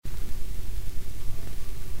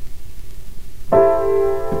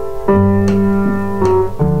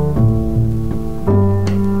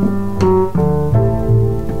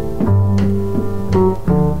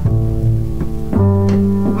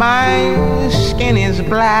skin is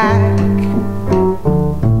black.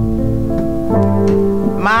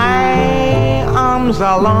 My arms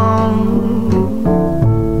are long.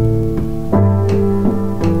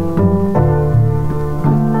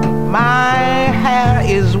 My hair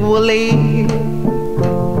is woolly.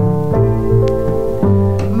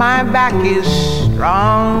 My back is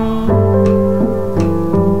strong.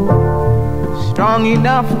 Strong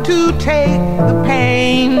enough to take the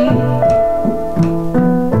pain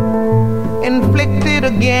inflicted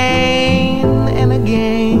again and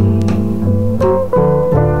again.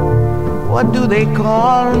 What do they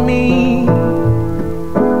call me?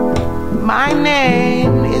 My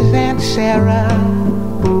name is Aunt Sarah.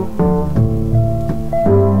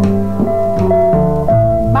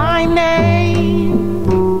 My name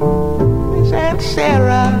is Aunt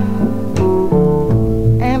Sarah.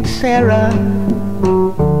 Aunt Sarah.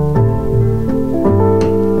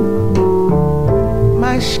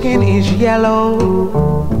 My skin is yellow.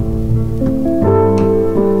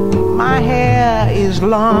 My hair is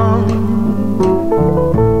long.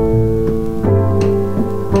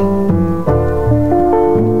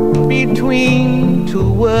 Between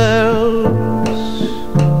two worlds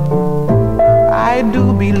I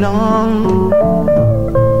do belong.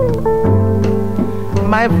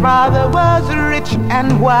 My father was rich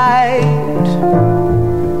and white.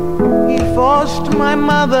 He forced my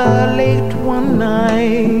mother late one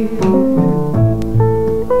night.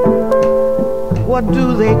 What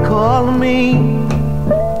do they call me?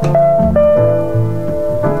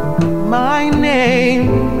 My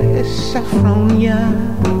name is Saffronia.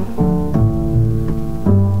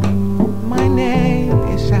 My name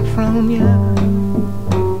is Saffronia.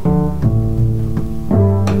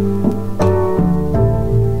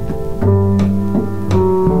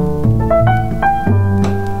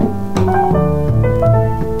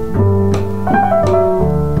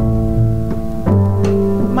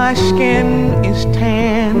 My skin is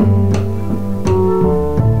tan.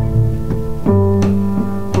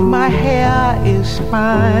 My hair is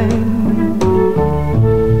fine.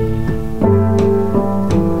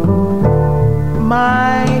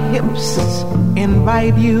 My hips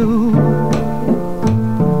invite you.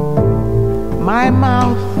 My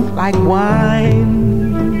mouth like wine.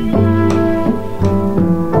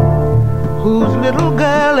 Whose little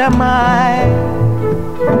girl am I?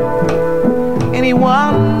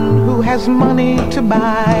 Anyone who has money to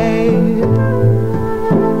buy.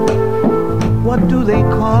 What do they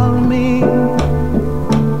call me?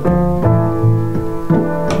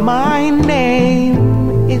 My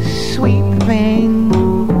name is Sweet Thing.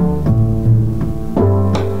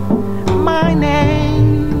 My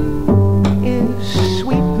name is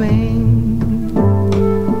Sweet Thing.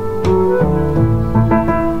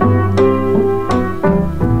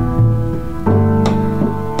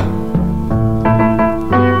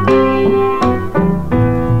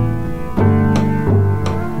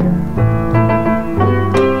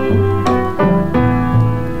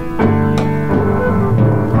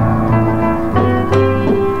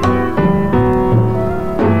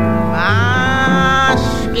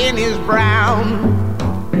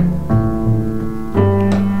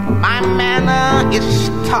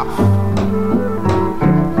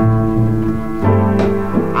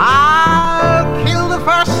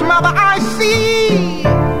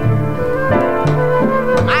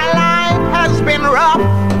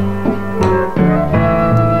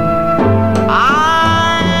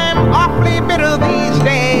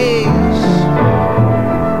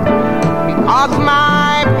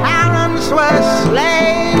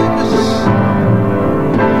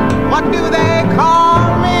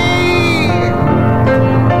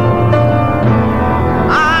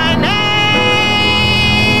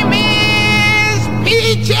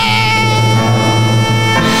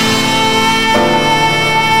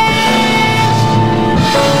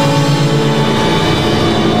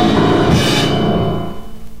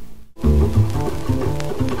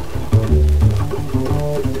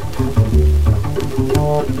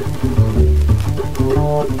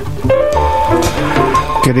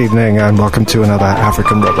 Good evening and welcome to another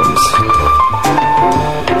African Rhythms.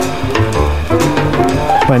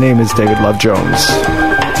 My name is David Love Jones.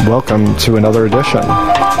 Welcome to another edition.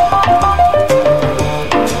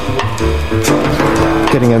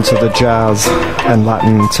 Getting into the jazz and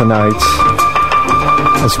Latin tonight,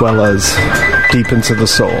 as well as deep into the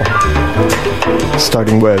soul.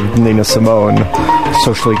 Starting with Nina Simone,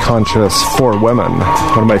 Socially Conscious for Women,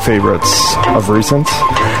 one of my favorites of recent.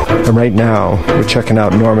 And right now, we're checking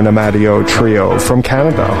out Norman Amadio Trio from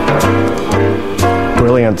Canada.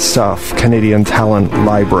 Brilliant stuff, Canadian Talent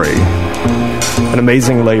Library. An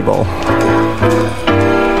amazing label.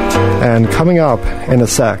 And coming up in a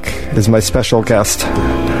sec is my special guest,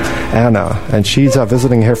 Anna, and she's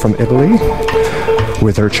visiting here from Italy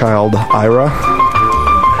with her child, Ira.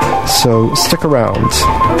 So stick around.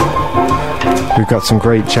 We've got some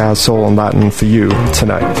great jazz, soul, and Latin for you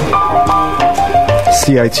tonight.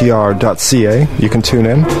 CITR.ca, you can tune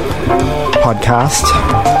in. Podcast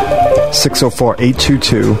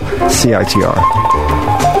 604-822-CITR.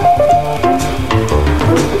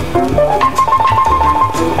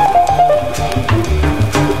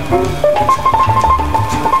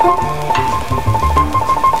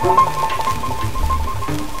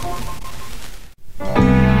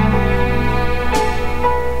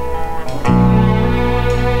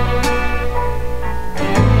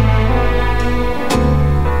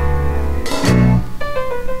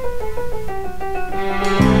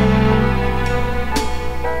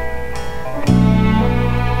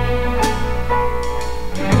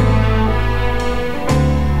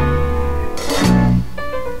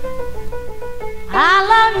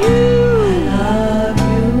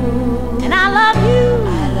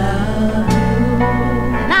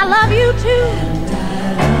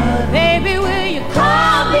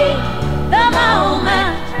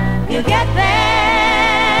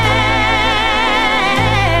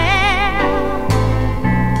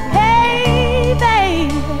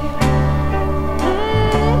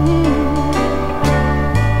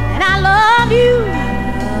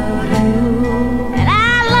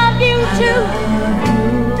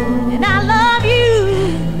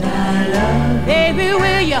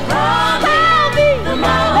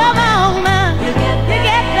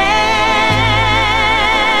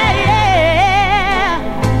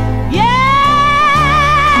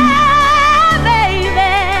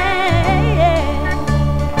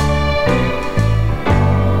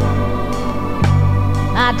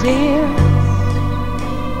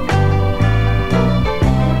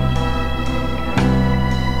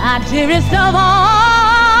 Dearest of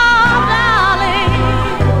all, darling,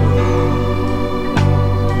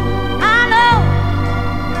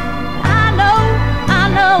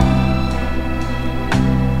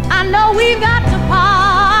 I know we've got to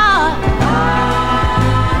part.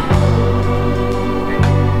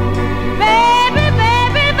 Baby,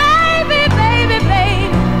 baby, baby, baby, baby,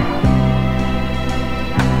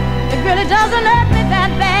 it really doesn't hurt me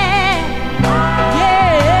that bad.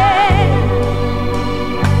 Yeah,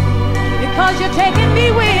 because you're taking me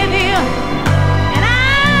with you, and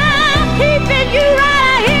I'm keeping you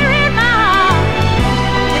right here in my heart.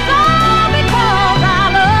 It's all because I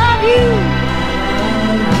love you.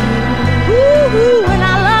 Ooh, and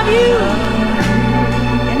I love you,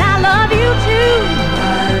 and I love you too.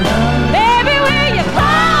 Baby, will you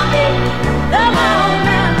call me the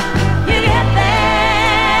moment you get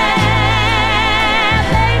there?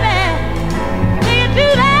 Baby, will you do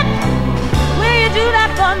that? Will you do that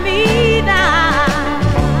for me now?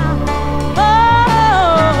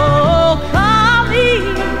 Oh, call me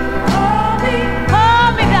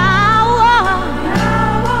the hour,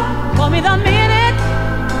 call me the minute,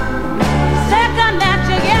 second that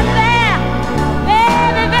you get there.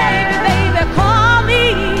 Baby, baby, baby, call me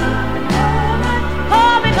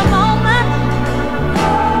the moment.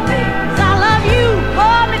 'Cause I love you.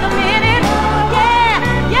 Call me the minute. Yeah,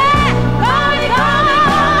 yeah. Call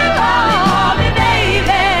me,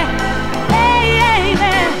 baby. Hey,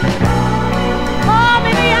 baby. Call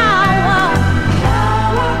me the hour.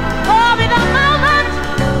 Call me the moment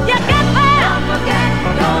you get there. Don't forget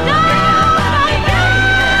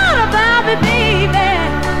about me, baby.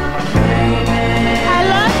 I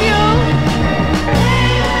love you.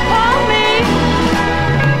 Call me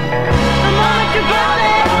the moment you get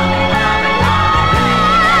there.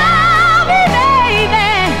 Call me, baby.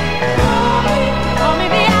 Call me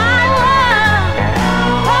the hour.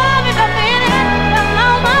 Call me the minute, the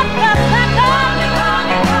moment, the second.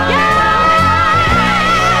 Yeah,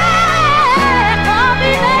 call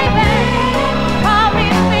me, baby. Call me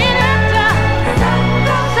the minute,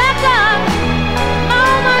 second,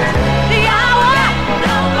 moment, the hour.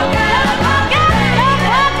 Don't forget about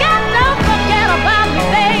me,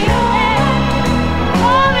 baby.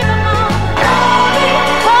 Call me the moment.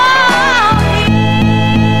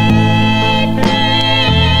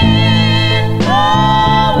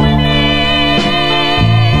 Call me.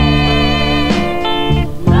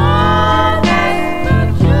 Love is the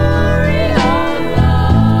jury of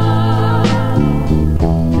love.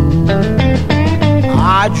 I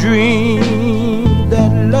dreamed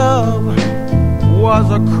that love was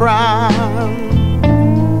a crime.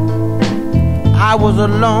 I was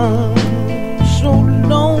alone, so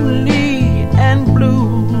lonely and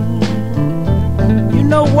blue. You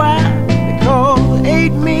know why? Because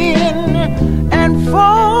 8 men and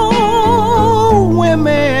 4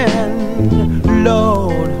 women,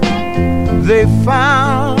 Lord, they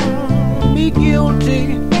found me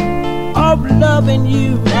guilty of loving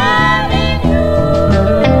you.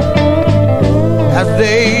 As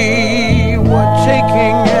they were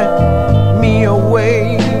taking me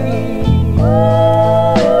away,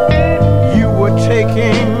 you were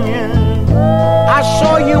taking, I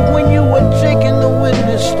saw you when you were taking the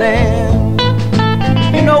witness stand.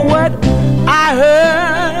 You know what? I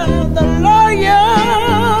heard the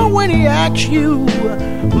lawyer when he asked you,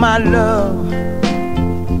 my love,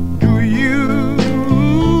 do you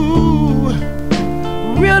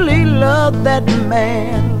really love that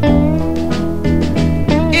man?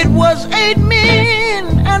 It was 8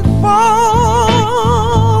 men and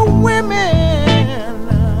 4 women.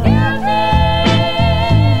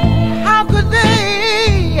 How could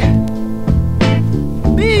they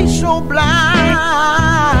be so blind?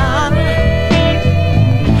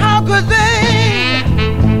 How could they?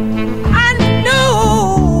 I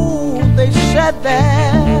know they sat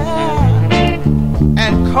there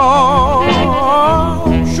and called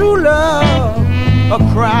true love a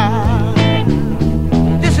crime.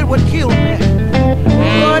 What killed me,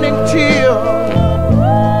 running tears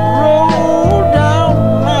rolled down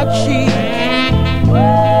my cheek.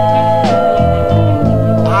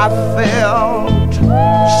 I felt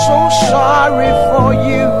so sorry for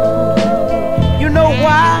you. You know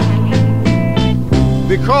why?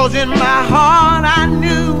 Because in my heart I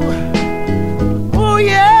knew, oh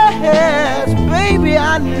yes, baby,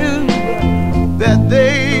 I knew that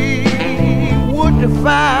they would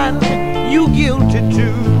find you guilty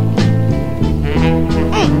too.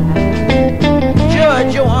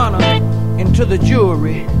 Judge, Your Honor, and to the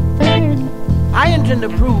jury, I intend to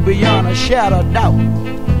prove beyond a shadow of doubt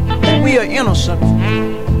that we are innocent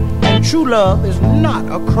and true love is not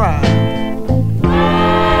a crime.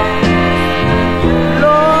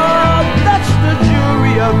 Lord, that's the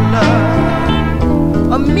jury of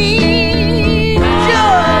love, a mean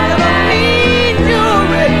judge and a mean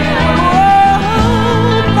jury.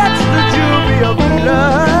 Oh, that's the jury of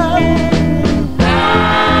love.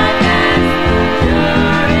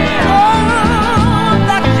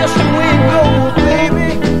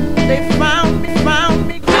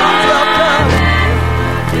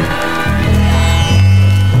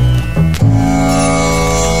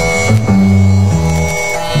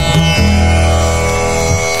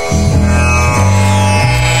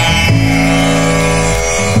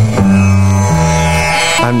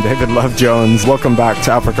 I'm David Love Jones. Welcome back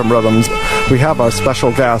to African Rhythms. We have our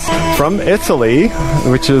special guest from Italy,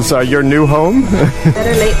 which is your new home.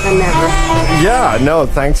 Better late than never. Yeah, no,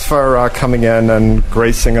 thanks for coming in and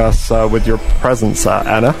gracing us with your presence,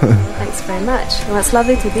 Anna. Thanks very much. Well, it's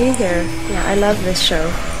lovely to be here. Yeah, I love this show.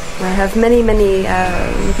 I have many, many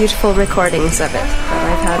beautiful recordings of it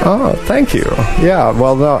that I've had. Oh, thank you. Yeah,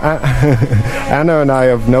 well, no, Anna and I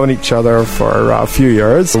have known each other for a few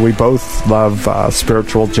years. We both love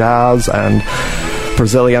spiritual jazz and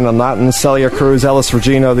Brazilian and Latin. Celia Cruz, Ellis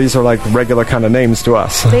Regina, these are like regular kind of names to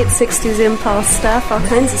us. Late 60s impulse stuff, all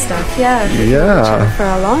kinds of stuff, yeah. Yeah. For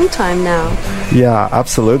a long time now. Yeah,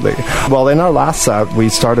 absolutely. Well, in our last set, we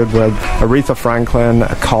started with Aretha Franklin,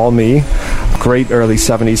 Call Me, great early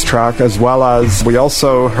 70s track, as well as we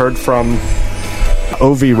also heard from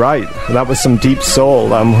O.V. Wright. That was some deep soul.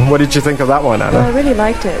 What did you think of that one, Anna? Well, I really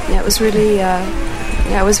liked it. Yeah, it was really,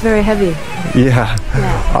 it was very heavy. Yeah.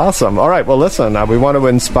 Awesome. All right, well, listen, we want to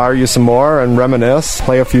inspire you some more and reminisce,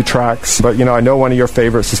 play a few tracks. But, you know, I know one of your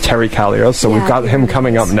favorites is Terry Callier, so we've got him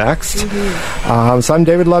coming up next. Mm-hmm. So I'm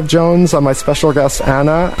David Love Jones. My special guest,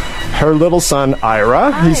 Anna. Her little son,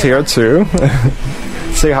 Ira. He's here, too.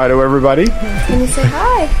 Say hi to everybody. Can you say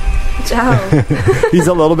hi? Ciao. He's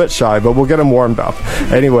a little bit shy, but we'll get him warmed up.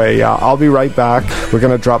 Anyway, I'll be right back. We're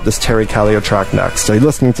going to drop this Terry Callier track next. You're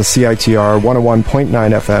listening to CITR 101.9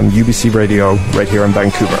 FM, UBC Radio, right here in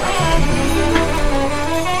Vancouver.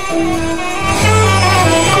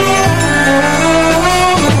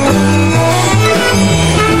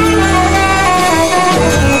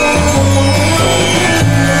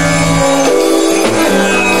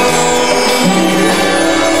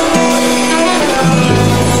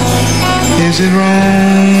 Is it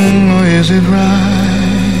wrong or is it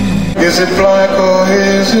right? Is it black or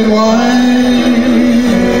is it white?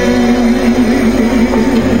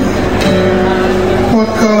 What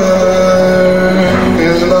color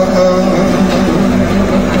is love?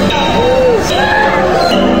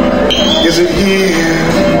 Is it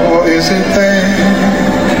here or is it there?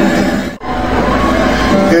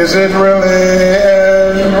 Is it really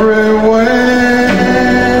everywhere?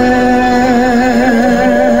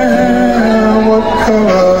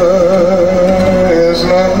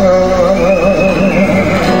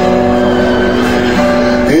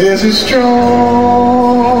 Is it strong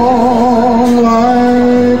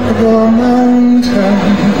like the mountains,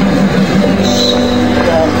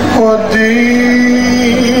 or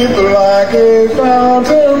deep like a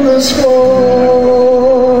fountain that's flowing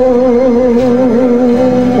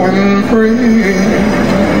free?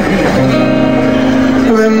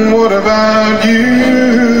 Then what about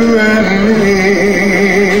you and me?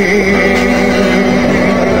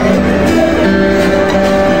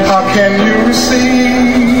 How can you receive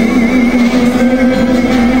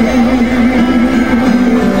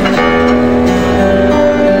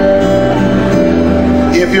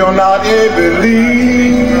if you're not a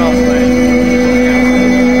believer?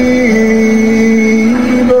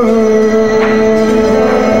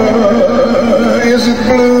 Is it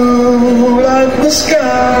blue like the sky?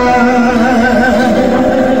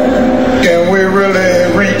 Can we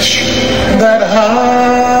really reach that high?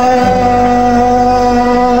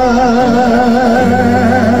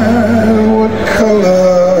 What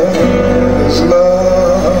color is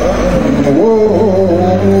love? Whoa.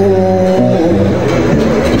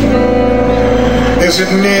 Is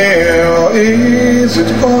it near or is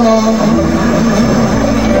it far?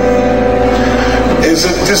 Is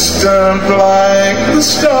it distant like the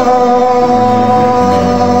stars?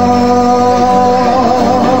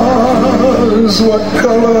 What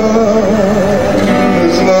color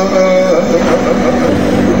is love?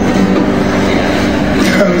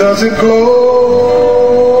 And does it glow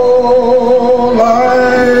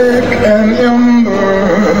like an ember?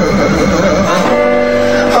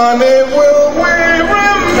 Honey, will we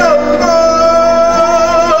remember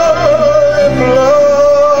if love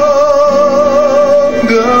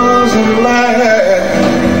doesn't last?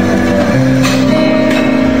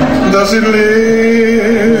 Does it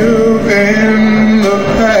live in the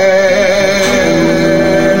past?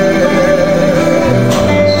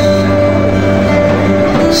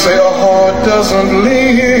 Say a heart doesn't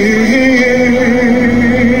live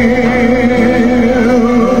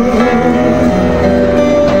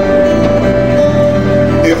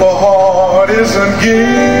if a heart isn't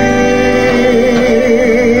giving.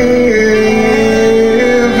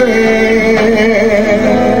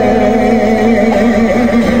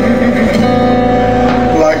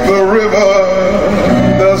 Like the river,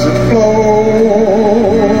 does it flow?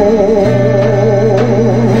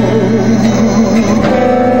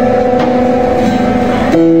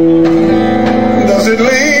 Does it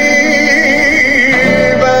leave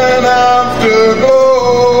an afterglow?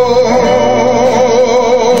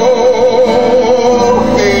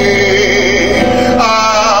 I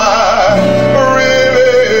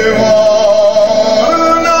really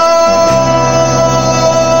wanna know.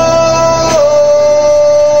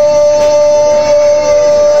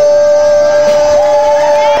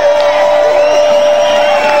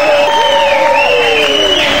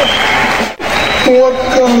 What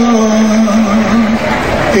color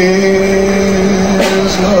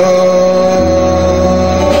is love?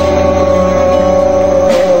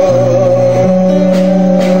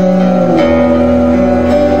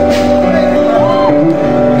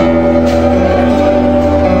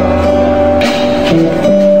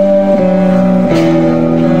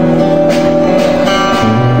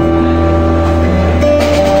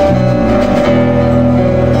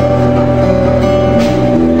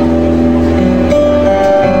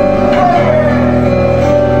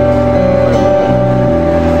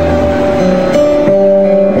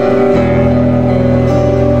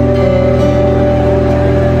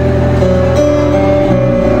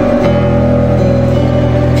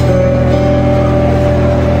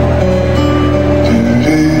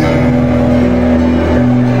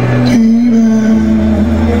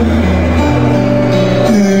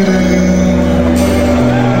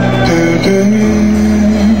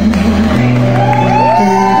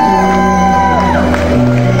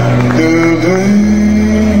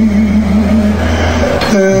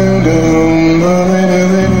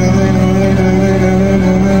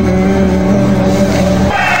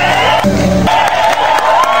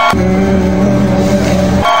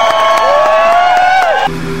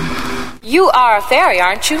 You are a fairy,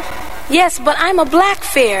 aren't you? Yes, but I'm a black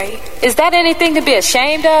fairy. Is that anything to be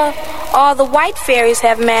ashamed of? All the white fairies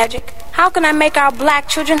have magic. How can I make our black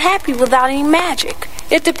children happy without any magic?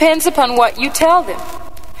 It depends upon what you tell them.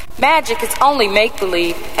 Magic is only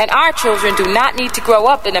make-believe, and our children do not need to grow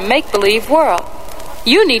up in a make-believe world.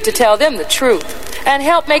 You need to tell them the truth and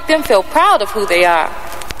help make them feel proud of who they are.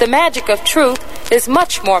 The magic of truth is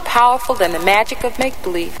much more powerful than the magic of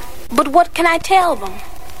make-believe. But what can I tell them?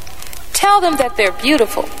 Tell them that they're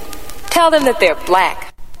beautiful. Tell them that they're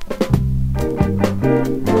black.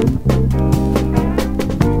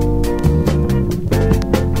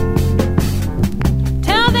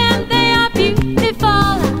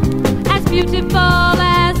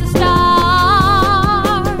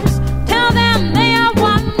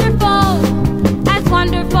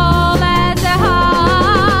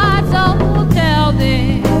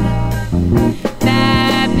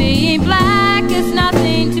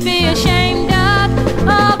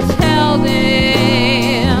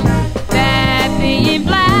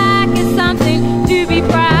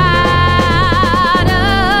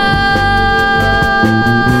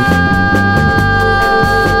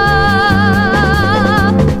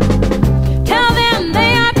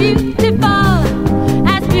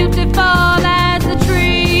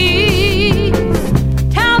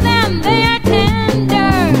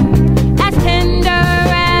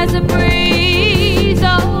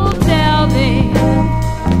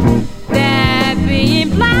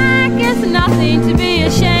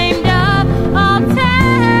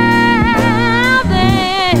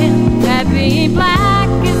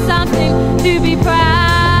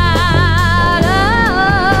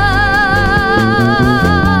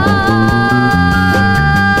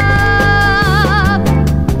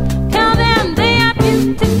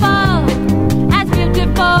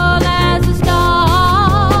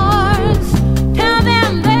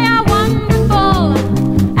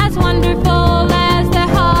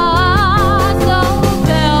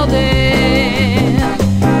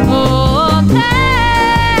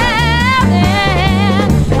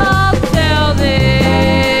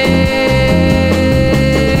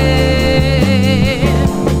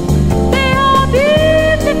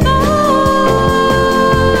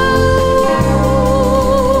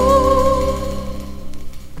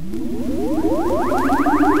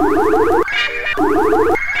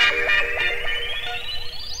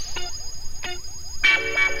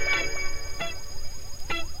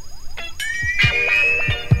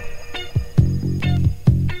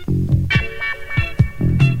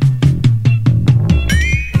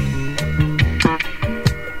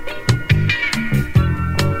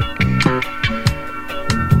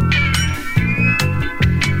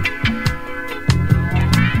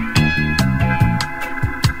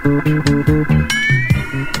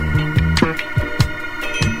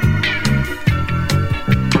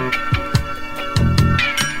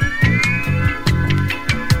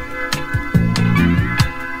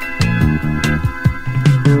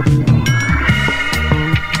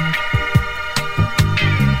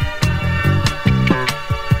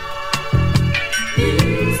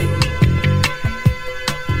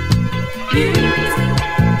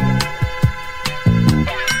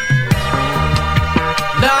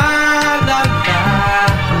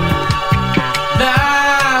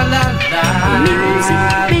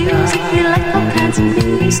 music, we like all kinds of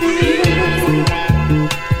music.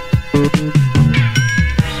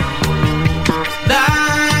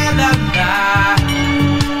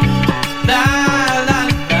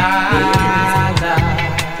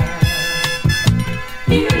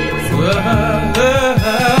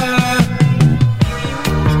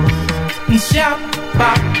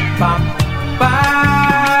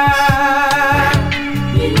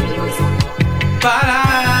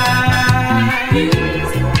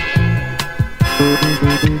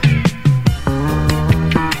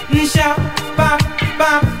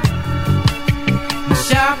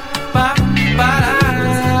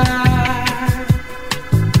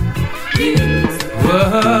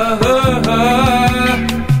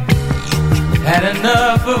 Had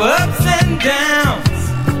enough of ups and downs.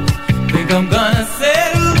 Think I'm gonna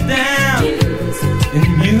settle down in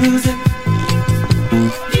music.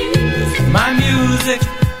 My music,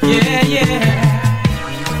 yeah,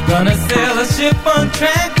 yeah. Gonna sail a ship on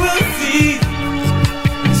tranquil seas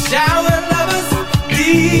and shower lovers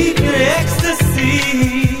deep in ecstasy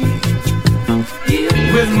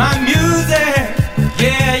with my music,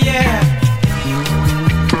 yeah, yeah.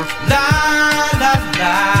 La la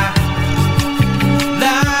la.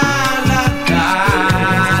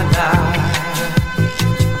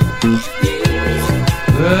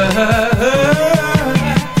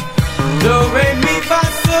 Do re mi fa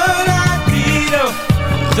sol la ti do.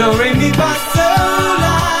 Do re mi fa sol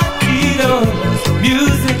la ti do.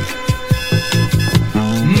 Music,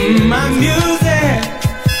 my music,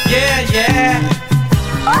 yeah, yeah.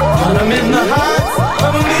 When I'm in the hearts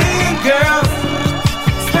of a million girls,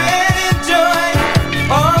 spreading joy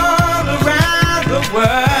all around the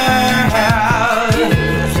world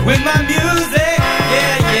with my music,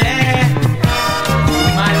 yeah, yeah.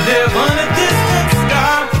 Might live on a distant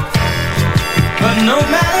star, but no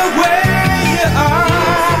matter where you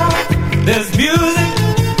are, there's music,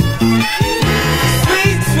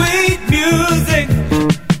 sweet, sweet music.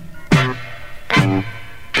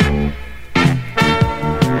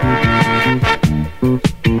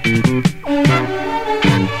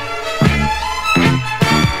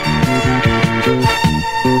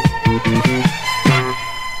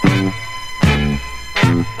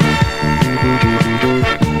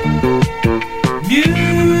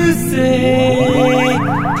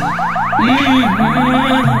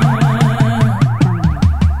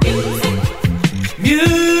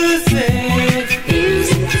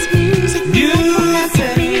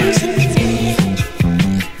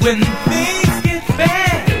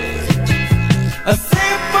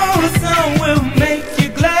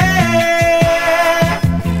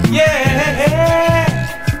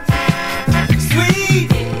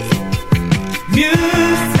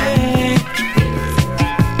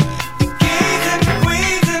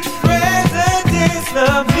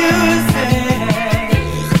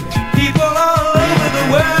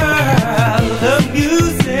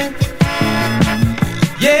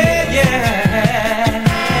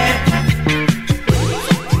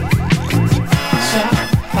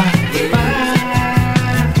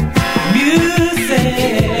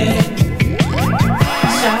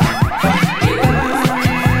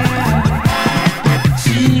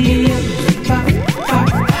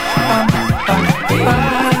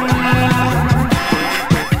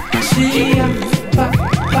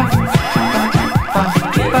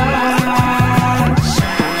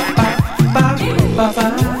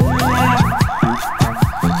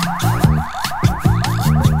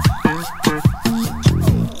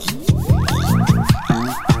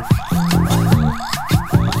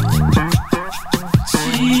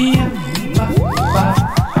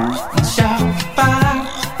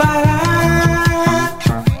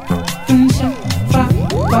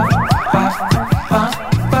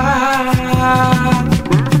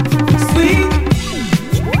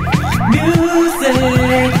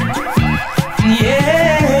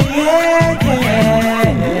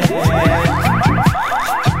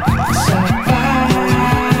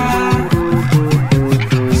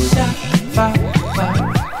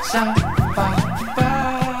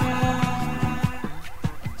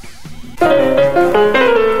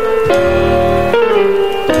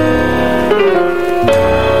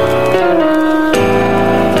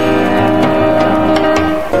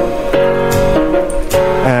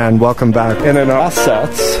 Welcome back. In our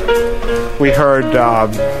sets, we heard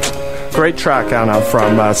great track, Anna,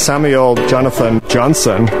 from Samuel Jonathan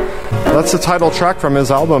Johnson, That's the title track from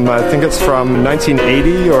his album. I think it's from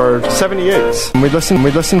 1980 or 78. We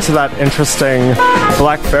listened to that interesting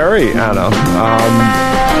Black Fairy, Anna.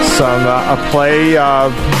 A play,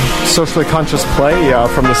 socially conscious play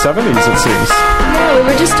from the 70s, it seems. Yeah, we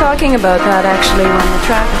were just talking about that actually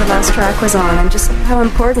when the last track was on, and just how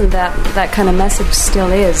important that kind of message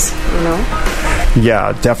still is, you know?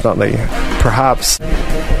 Yeah, definitely. Perhaps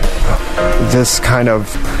this kind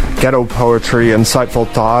of ghetto poetry, insightful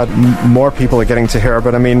thought, more people are getting to hear.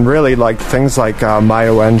 But I mean, really, like things like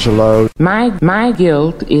Maya Angelou. My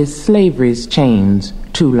guilt is slavery's chains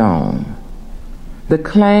too long. The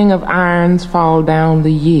clang of irons fall down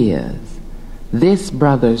the years. This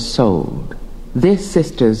brother's sold, this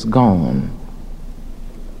sister's gone.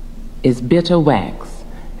 Is bitter wax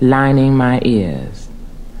lining my ears.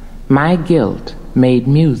 My guilt made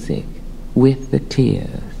music with the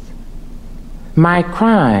tears. My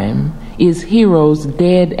crime is heroes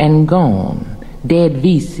dead and gone. Dead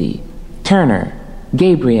Vesey, Turner,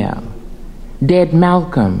 Gabriel. Dead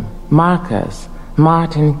Malcolm, Marcus,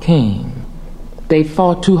 Martin King. They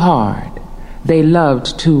fought too hard. They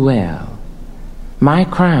loved too well. My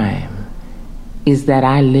crime is that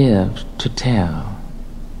I lived to tell.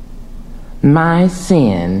 My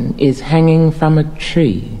sin is hanging from a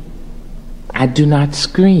tree. I do not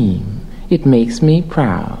scream. It makes me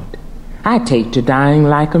proud. I take to dying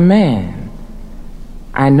like a man.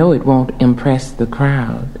 I know it won't impress the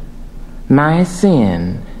crowd. My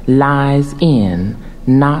sin lies in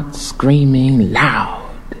not screaming loud.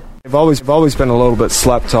 I've always been a little bit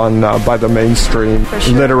slept on by the mainstream,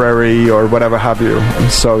 literary or whatever have you.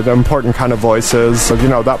 And so the important kind of voices. So, you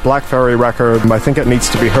know, that Black Fairy record, I think it needs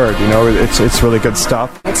to be heard. You know, it's really good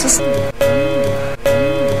stuff. It's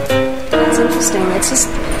interesting.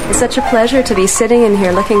 It's such a pleasure to be sitting in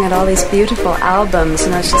here looking at all these beautiful albums.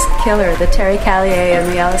 You know, it's just killer. The Terry Callier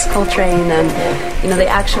and the Alice Coltrane and, you know, the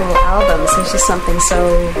actual albums. There's just something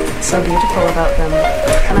so beautiful about them.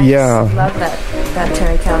 And I just love that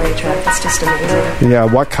Terry Callier track. It's just amazing. Yeah,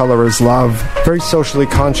 What Color Is Love? Very socially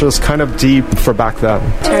conscious, kind of deep for back then.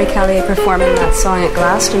 Terry Callier performing that song at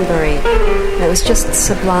Glastonbury. And it was just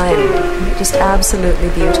sublime. Just absolutely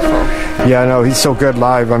beautiful. Yeah, no, he's so good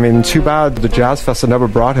live. I mean, too bad the Jazz Fest had never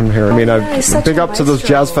brought him here. I mean, big up to those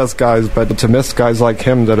Jazz Fest guys, but to miss guys like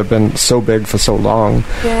him that have been so big for so long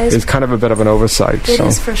is kind of a bit of an oversight. It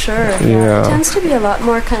is for sure. Yeah. It tends to be a lot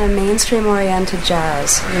more kind of mainstream-oriented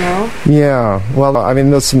jazz, you know? Yeah. Well, I mean,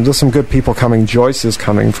 there's some good people coming. Joyce is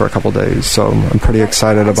coming for a couple of days, so I'm pretty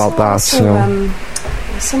excited about that. Also,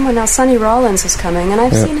 someone else, Sonny Rollins, is coming, and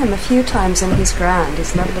I've seen him a few times, and he's grand.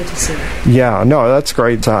 He's lovely to see. Yeah, no, that's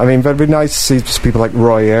great. I mean, but it'd be nice to see just people like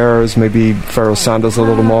Roy Ayers, maybe Pharoah Sanders a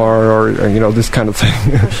little more, or you know, this kind of thing.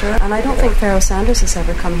 For sure. And I don't think Pharoah Sanders has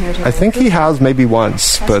ever come here to. I think he has maybe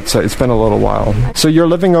once, but it's been a little while. So you're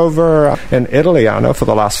living over in Italy, Anna, for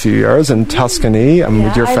the last few years in Tuscany,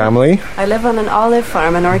 with your family. I live on an olive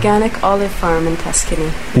farm, an organic olive farm in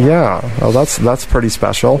Tuscany. Yeah, well, that's pretty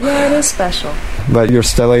special. Yeah, it is special. But you're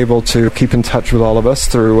still able to keep in touch with all of us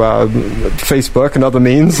through Facebook and other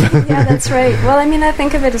means. Yeah, that's right. Well, I mean, I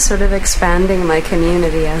think of it as sort of expanding my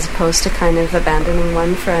community as opposed to kind of abandoning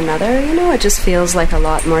one for another. You know, it just feels like a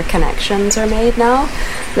lot more connections are made now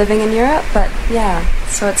living in Europe. But yeah,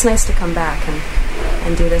 so it's nice to come back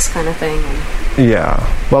and do this kind of thing. Yeah.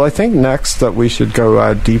 Well, I think next that we should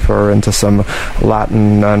go deeper into some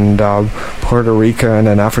Latin and Puerto Rican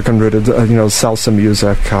and African-rooted, salsa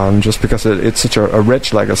music, just because it's such a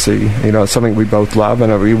rich legacy. You know, it's something we both love,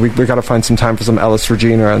 and we got to find some time for some Elis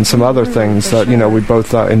Regina and some other things that we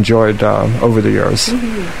both enjoyed over the years.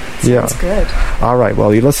 Sounds good. All right.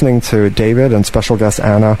 Well, you're listening to David and special guest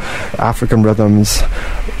Anna. African Rhythms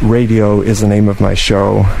Radio is the name of my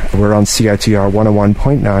show. We're on CITR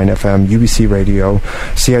 101.9 FM, UBC Radio,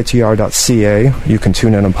 CITR.ca. You can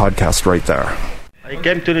tune in and podcast right there. I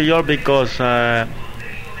came to New York because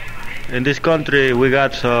in this country we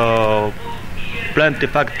got plenty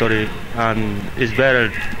factory, and it's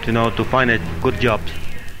better, to find good jobs.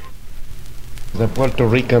 The Puerto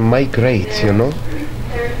Rican migrates, to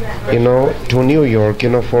New York,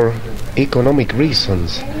 for economic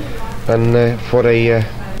reasons, and for a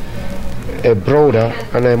broader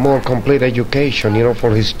and a more complete education,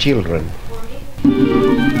 for his children.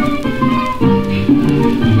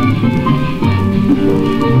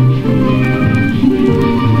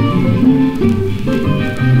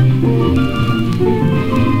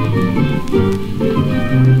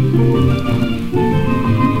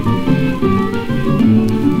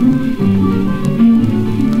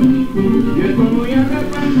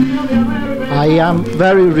 I am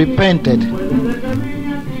very repentant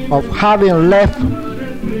of having left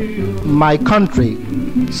my country.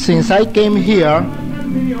 Since I came here,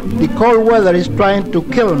 the cold weather is trying to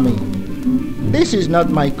kill me. This is not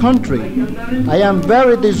my country. I am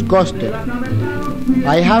very disgusted.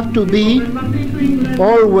 I have to be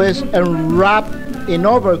always wrapped in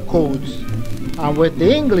overcoats. And with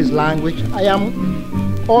the English language, I am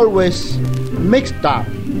always mixed up.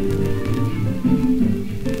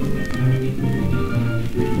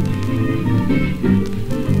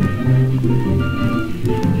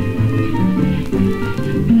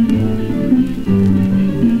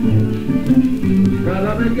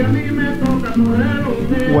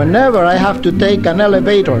 Whenever I have to take an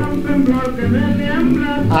elevator,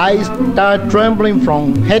 I start trembling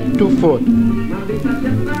from head to foot.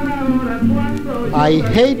 I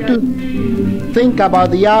hate to think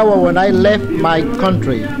about the hour when I left my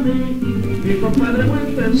country.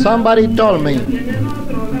 Somebody told me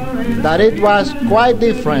that it was quite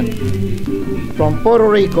different from Puerto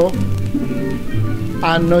Rico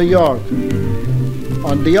and New York,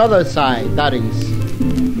 on the other side, that is.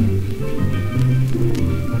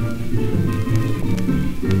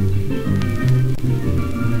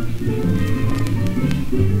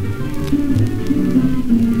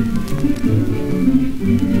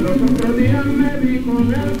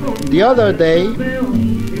 The other day,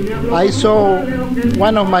 I saw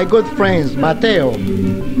one of my good friends, Mateo,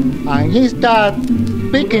 and he started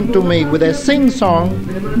speaking to me with a sing-song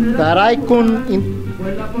that I couldn't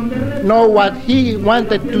know what he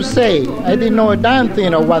wanted to say. I didn't know a damn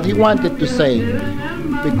thing of what he wanted to say,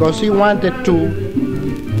 because he wanted to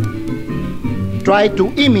try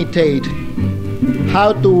to imitate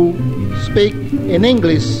how to speak in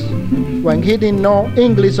English when he didn't know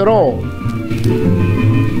English at all.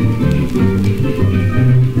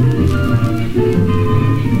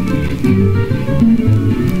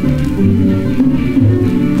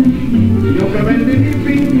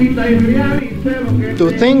 To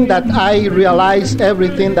think that I realized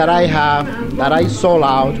everything that I have, that I sold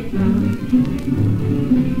out,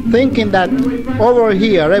 thinking that over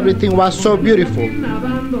here everything was so beautiful.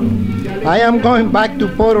 I am going back to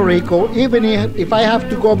Puerto Rico, even if I have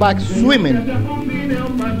to go back swimming.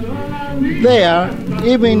 There,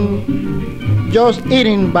 even just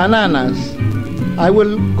eating bananas, I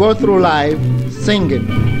will go through life singing.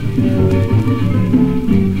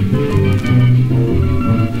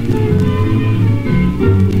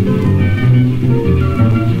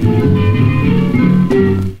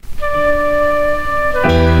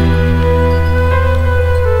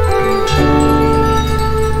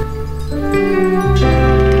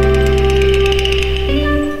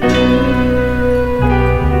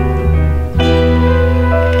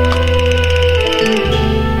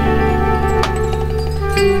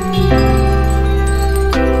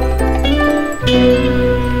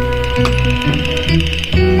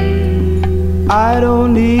 I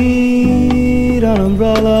don't need an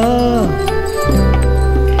umbrella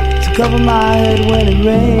to cover my head when it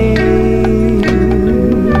rains.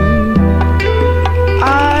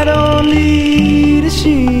 I don't need a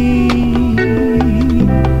sheet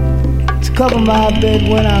to cover my bed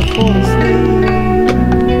when I fall asleep.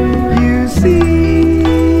 You see,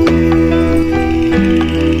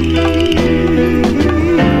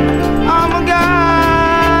 I'm a guy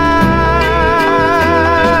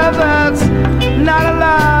that's not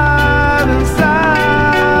alive inside.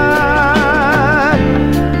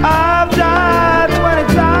 I've died 20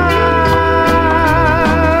 times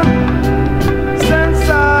since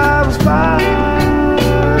I was 5.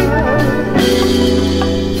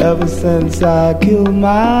 Ever since I killed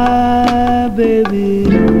my baby,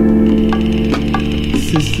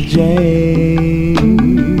 Sister Jane.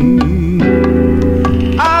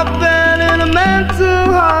 I've been in a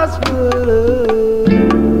mental hospital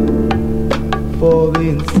for the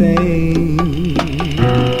insane.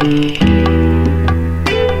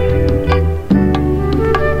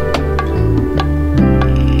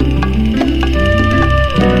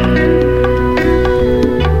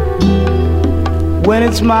 When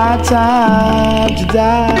it's my time to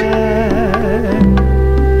die,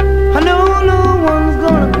 I know no one's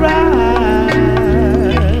gonna cry.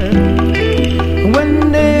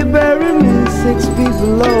 When they bury me 6 feet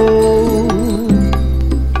below,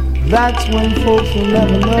 that's when folks will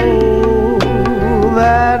never know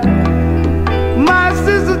that my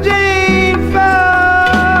Sister Jane fell.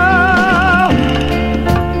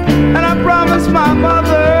 And I promised my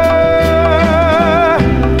mother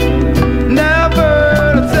never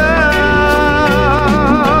to tell.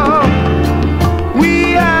 We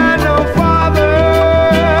had no father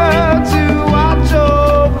to watch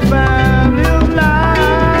over family's life.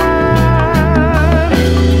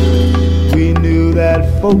 We knew that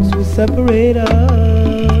folks would say separate us,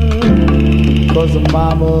 'cause the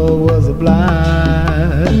mama was a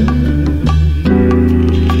blind.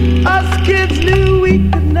 Us kids knew we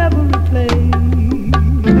could never replace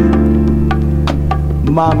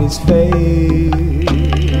mommy's face.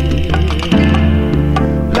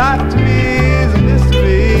 Life to me is a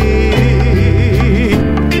mystery,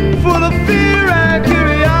 full of fear and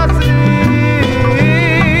curiosity.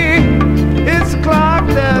 It's a clock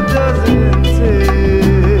that doesn't tick.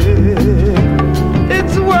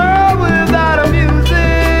 It's a world without a music.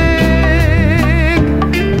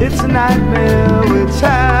 It's a nightmare which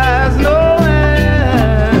has no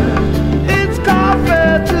end. It's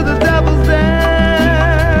coffee to the devil's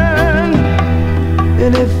den.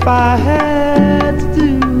 And if I had to do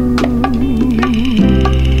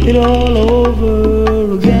it all over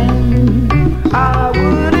again, I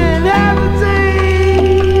wouldn't hesitate.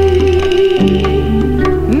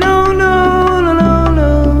 No, no, no, no,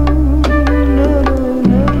 no, no, no,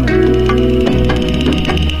 no.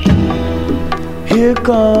 Here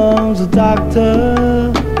comes the doctor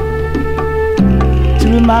to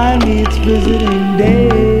remind me it's visiting day.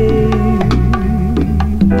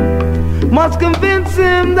 Must convince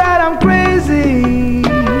him that I'm crazy,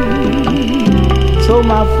 so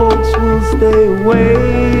my folks will stay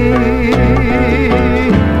away.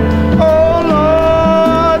 Oh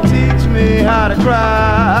Lord, teach me how to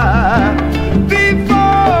cry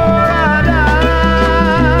before I die.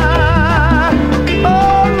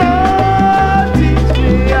 Oh Lord, teach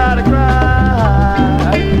me how to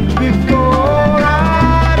cry before I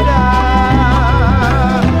die.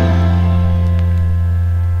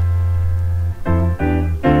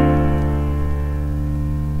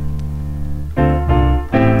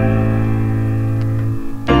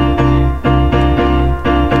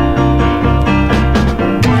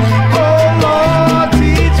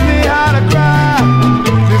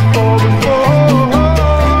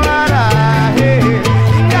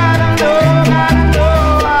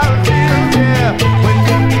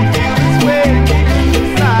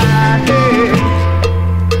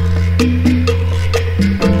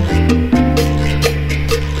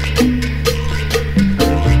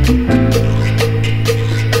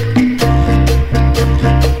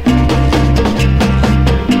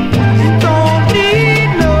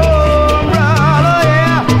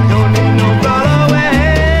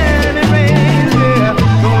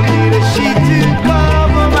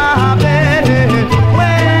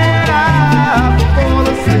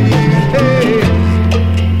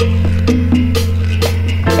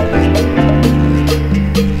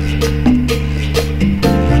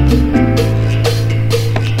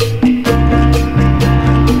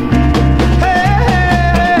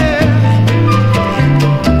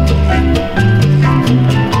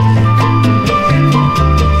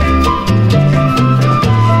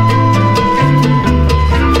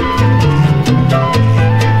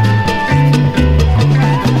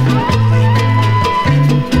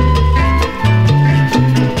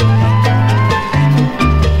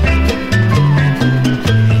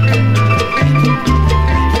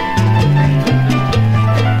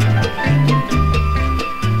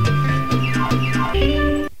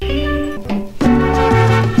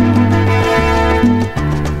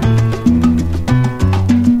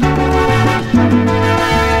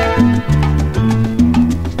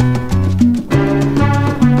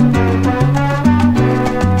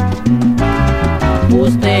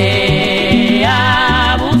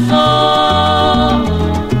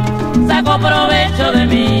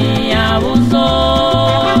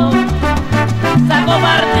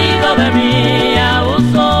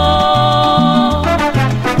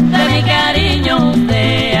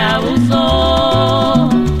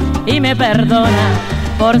 Perdona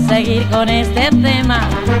por seguir con este tema.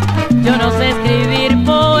 Yo no sé escribir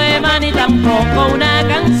poema ni tampoco una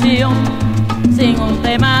canción sin un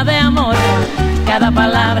tema de amor. Cada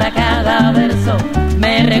palabra, cada verso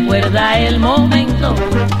me recuerda el momento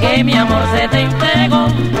que mi amor se te entregó,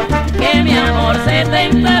 que mi amor se te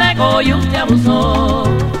entregó y usted abusó.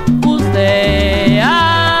 Usted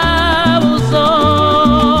abusó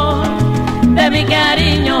de mi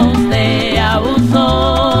cariño, usted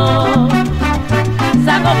abusó.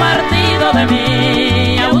 Sacó partido de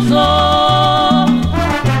mí, abusó.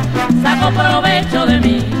 Sacó provecho de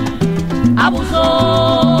mí,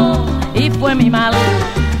 abusó. Y fue mi mal,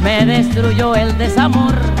 me destruyó el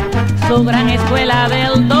desamor, su gran escuela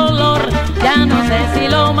del dolor. Ya no sé si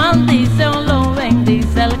lo maldice o lo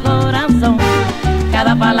bendice el corazón.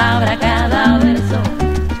 Cada palabra, cada verso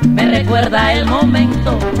me recuerda el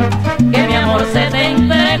momento que mi amor se te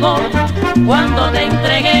entregó, cuando te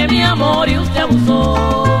entregué mi amor y usted abusó.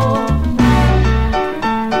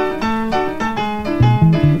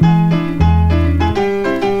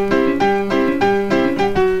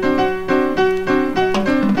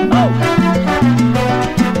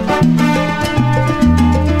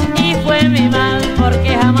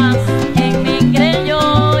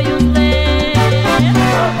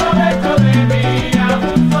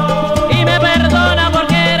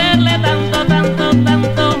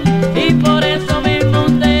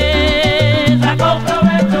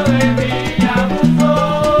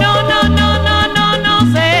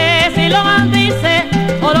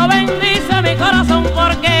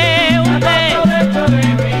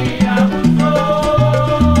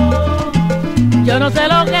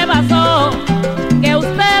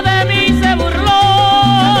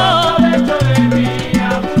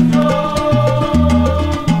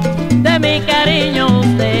 cariño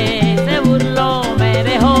usted se burló, me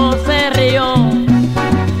dejó, se rió.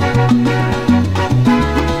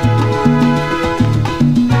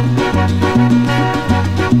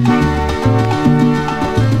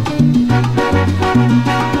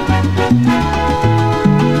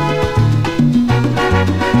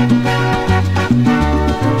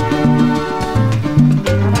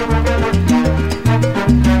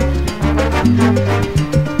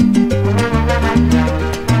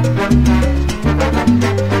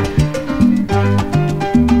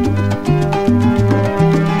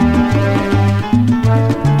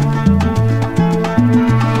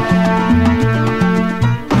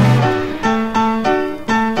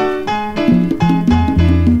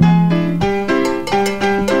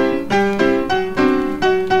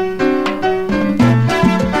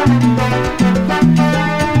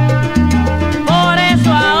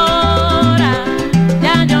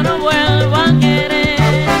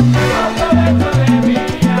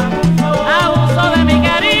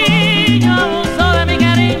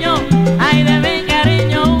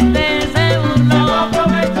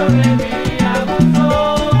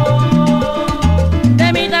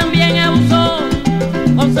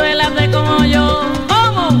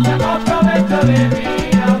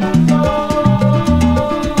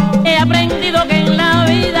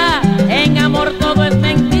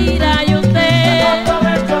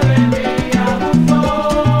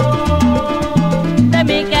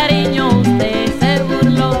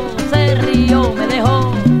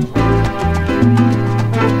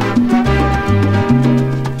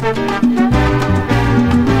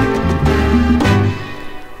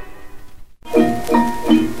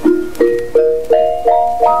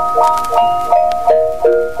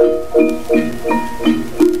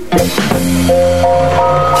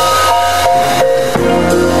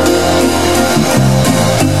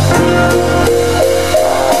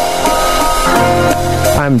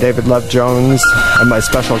 I'm David Love Jones, and my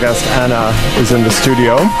special guest Anna is in the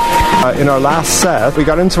studio. In our last set, we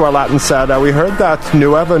got into our Latin set. We heard that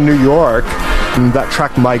Nueva New York, that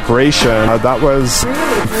track Migration. That was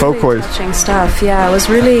really touching stuff. Yeah, it was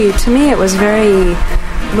really, to me, it was very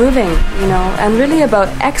moving, you know, and really about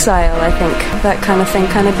exile, I think, that kind of thing,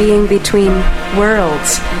 kind of being between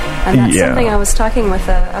worlds. And that's something I was talking with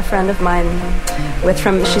a friend of mine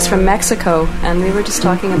she's from Mexico, and we were just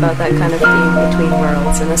talking about that kind of being between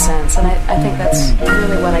worlds in a sense. And I think that's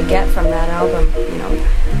really what I get from that album, you know.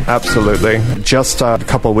 Absolutely. Just a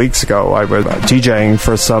couple of weeks ago, I was DJing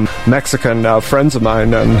for some Mexican friends of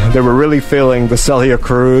mine, and they were really feeling the Celia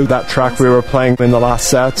Cruz, that track we were playing in the last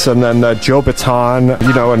set, and then Joe Bataan,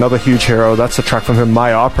 you know, another huge hero. That's a track from him,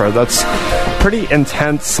 My Opera. That's pretty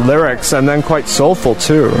intense lyrics, and then quite soulful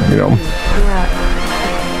too, you know.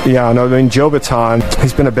 Yeah, no, I mean, Joe Bataan,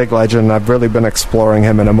 he's been a big legend. I've really been exploring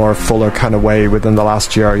him in a more fuller kind of way within the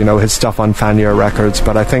last year, you know, his stuff on Fania Records.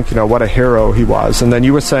 But I think, you know, what a hero he was. And then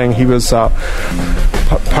you were saying he was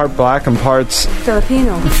part black and parts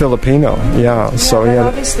Filipino, yeah. So yeah,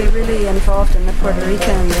 obviously really involved in the Puerto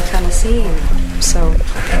Rican kind of scene. So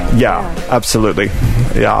yeah, absolutely.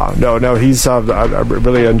 Yeah, no, he's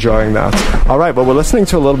really enjoying that. All right, well, we're listening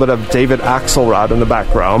to a little bit of David Axelrod in the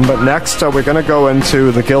background, but next we're going to go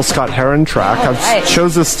into the Gil Scott-Heron track. I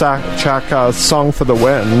chose this track, Song for the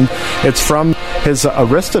Wind. It's from his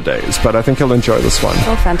Arista days, but I think you'll enjoy this one.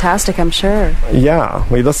 Oh, fantastic, I'm sure. Yeah,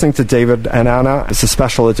 we're listening to David and Anna. It's a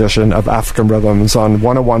special edition of African Rhythms on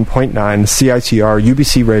 101.9 CITR,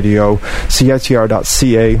 UBC Radio,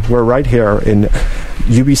 CITR.ca. We're right here in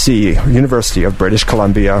UBC, University of British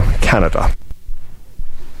Columbia, Canada.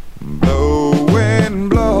 Blow, wind,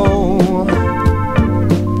 blow,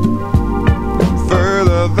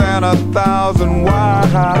 further than 1,000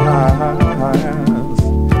 miles.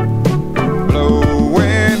 Blow,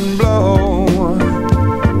 wind, blow,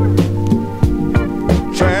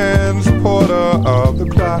 transporter of the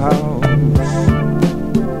clouds.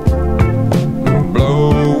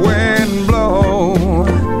 Blow, wind, blow,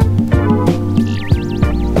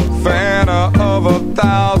 fanner of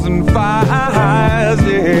 1,000 fires,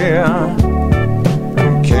 yeah.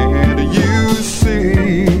 Can't you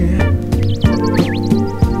see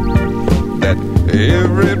that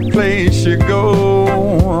every place you go,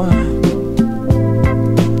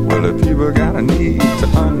 well, the people got a need to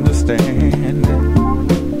understand.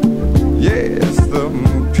 Yes, the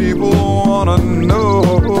people wanna know.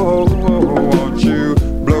 Won't you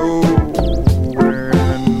blow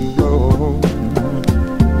and blow?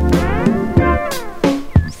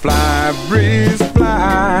 Fly, breeze,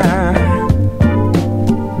 fly,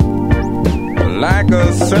 like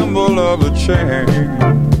a symbol of a change.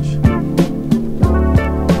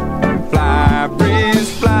 Fly, breeze,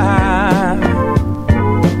 fly,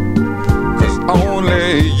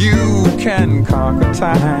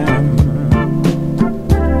 time.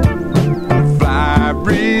 Fly,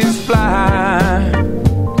 breeze, fly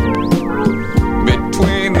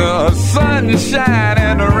between the sunshine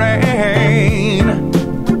and the rain.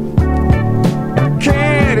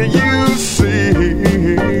 Can't you see?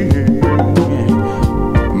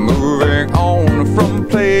 Moving on from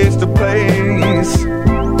place to place,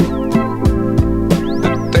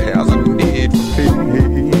 that there's a need for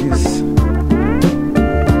peace,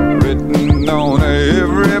 written on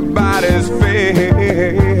everybody's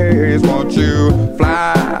face. Won't you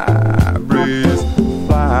fly, breeze,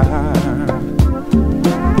 fly?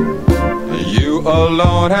 You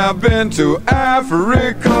alone have been to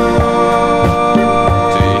Africa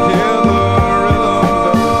to hear the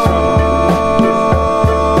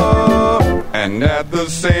rhythm, and at the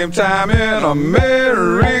same time in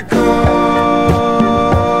America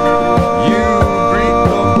you greet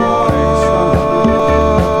the morning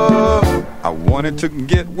sun. I wanted to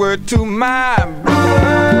get word to my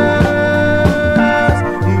brothers,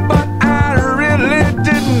 but I really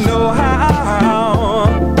didn't know how.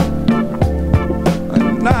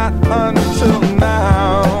 Not until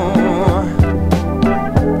now.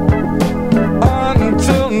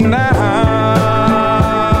 Until now.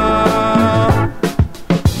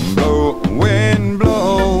 Blow, wind,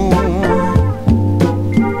 blow.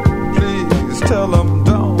 Please tell them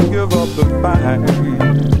don't give up the fight.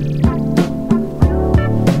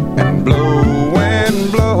 And blow,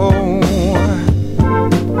 wind, blow.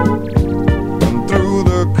 Through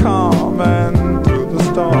the calm and through the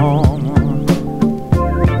storm.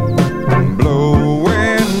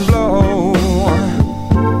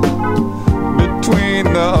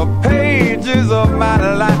 Of my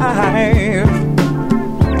life,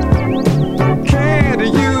 can't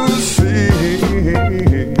you see?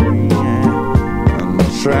 I'm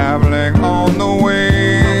traveling on the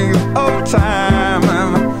wings of time,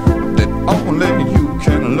 that only you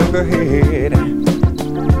can look ahead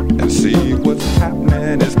and see what's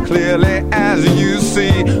happening as clearly as you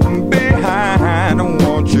see behind.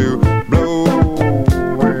 Won't you blow?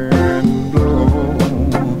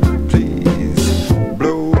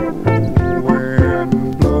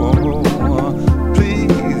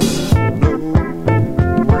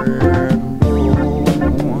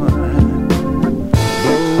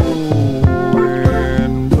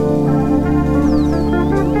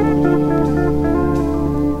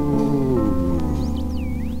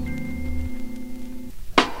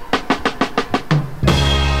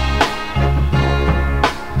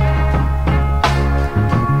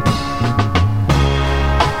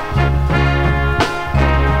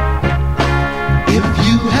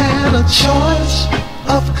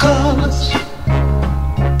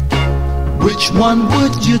 One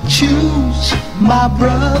would you choose, my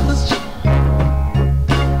brothers?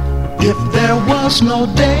 If there was no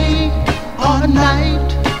day or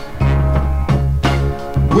night,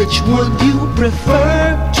 which would you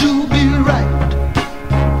prefer to be right?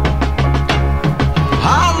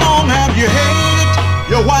 How long have you hated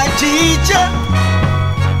your white teacher?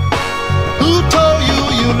 Who told you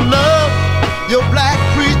you love your black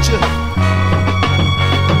preacher?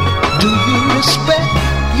 Do you respect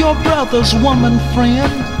your brother's woman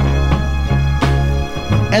friend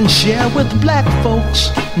and share with black folks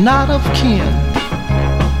not of kin?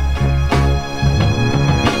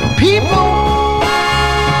 People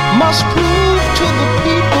must prove to the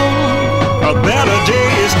people a better day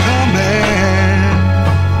is coming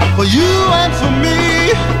for you and for me,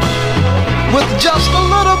 with just a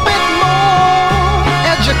little bit more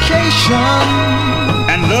education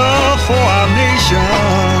and love for our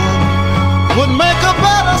nation would make a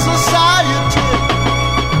better society.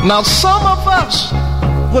 Now some of us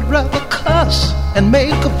would rather cuss and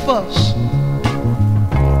make a fuss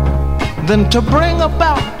than to bring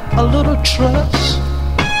about a little trust.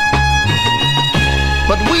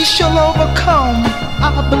 But we shall overcome,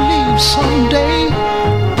 I believe, someday,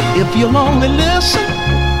 if you'll only listen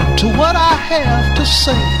to what I have to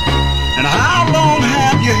say. And how long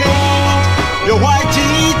have you held your white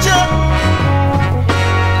teacher?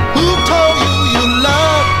 Who told you you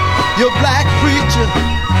love your black preacher?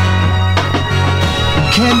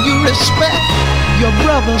 Can you respect your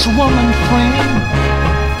brother's woman friend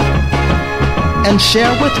and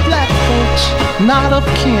share with black folks not of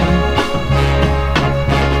kin?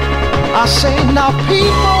 I say now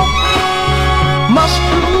people must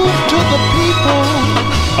prove to the people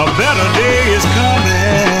a better day is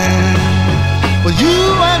coming for you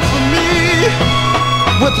and for me,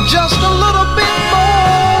 with just a little bit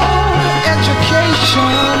more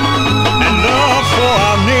education and love for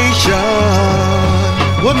our nation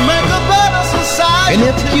would make a better society. And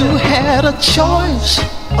if you had a choice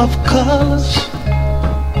of colors,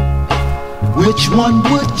 which one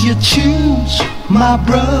would you choose, my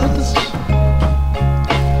brothers?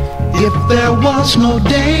 If there was no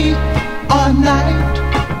day or night,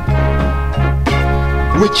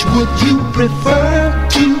 which would you prefer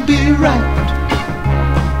to be right?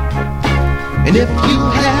 And if you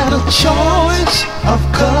had a choice of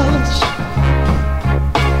colors,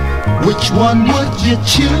 which one would you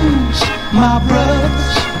choose, my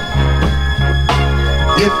brothers?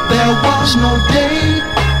 If there was no day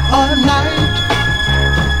or night,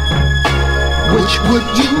 which would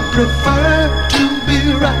you prefer to be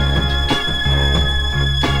right?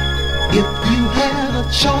 If you had a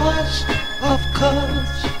choice of colors,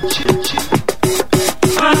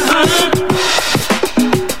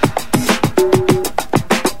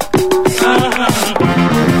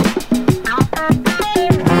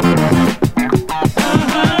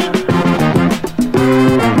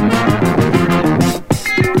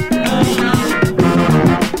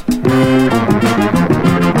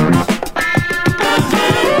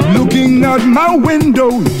 Looking out my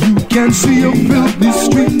window, you can see a filthy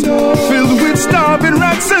street filled with starving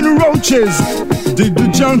rats and roaches. Dig the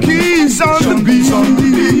junkies on the beat.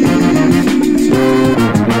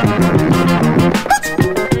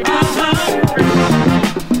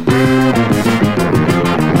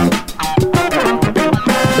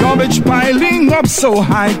 Garbage piling up so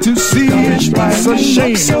high to see it's a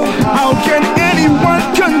shame. How can anyone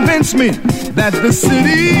convince me that the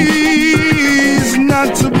city's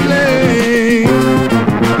not to blame?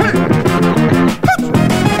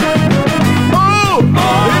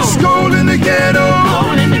 It's cold in the ghetto.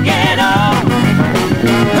 Cold in the ghetto.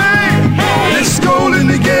 Hey, it's cold in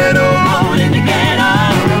the ghetto. Cold in the ghetto.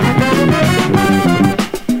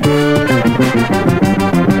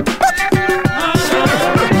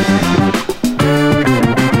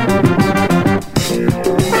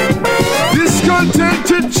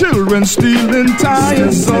 Discontented children stealing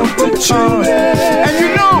tires off the cars. And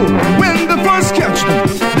you know, when the first catch them,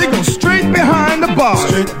 they go straight behind the bar.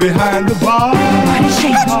 Straight behind the bar.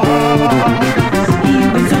 He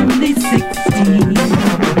was only 16.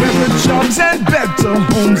 With the jobs and better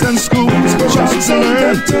homes and schools, jobs and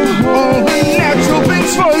better all the natural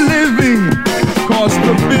things for living cost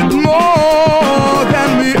a bit more than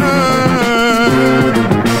we earn.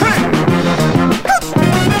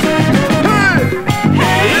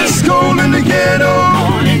 Hey, it's cold in the ghetto.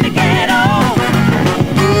 Cold in the ghetto.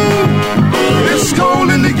 It's cold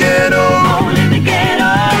in the ghetto. Cold in the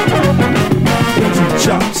ghetto. Better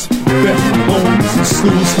jobs, better homes and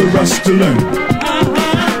schools for us to learn.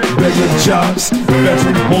 Better jobs,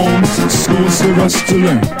 better homes and schools for us to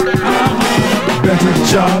learn. Better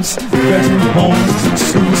jobs, better homes and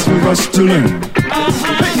schools for us to learn.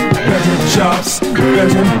 Better jobs,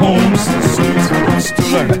 better homes and schools for us to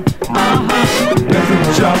learn. Better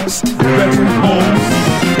jobs, better homes.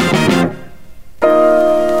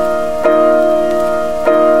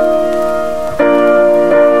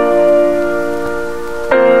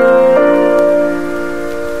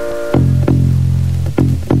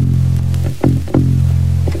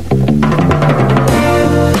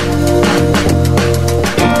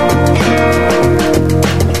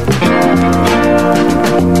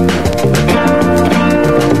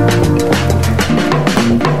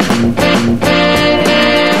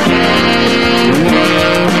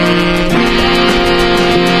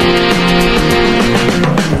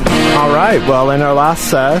 Well, in our last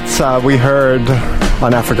set, we heard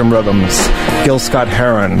on African Rhythms, Gil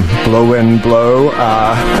Scott-Heron, Blow Wind Blow.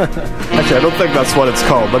 Actually, I don't think that's what it's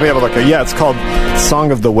called. Let me have a look. Yeah, it's called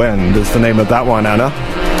Song of the Wind is the name of that one, Anna.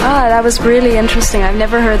 Ah, that was really interesting. I've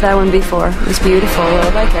never heard that one before. It was beautiful. I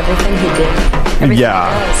like everything he did.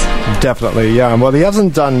 Definitely. Yeah. Well, he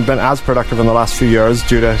hasn't been as productive in the last few years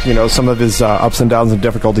due to some of his ups and downs and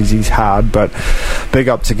difficulties he's had. But big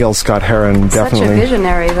up to Gil Scott-Heron, definitely. Such a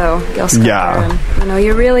visionary, though, Gil Scott-Heron. Yeah.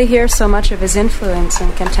 You really hear so much of his influence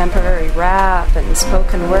in contemporary rap and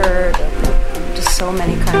spoken word and just so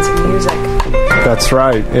many kinds of music. That's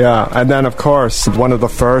right. Yeah. And then, of course, one of the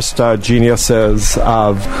first geniuses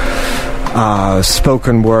of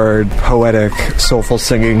spoken word, poetic, soulful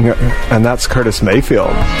singing, and that's Curtis Mayfield,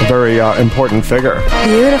 a very important figure.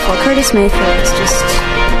 Beautiful. Curtis Mayfield is just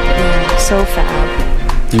so fab.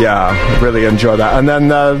 Yeah, really enjoy that. And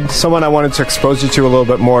then someone I wanted to expose you to a little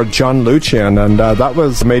bit more, John Lucian, and that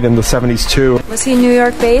was made in the 70s too. Was he New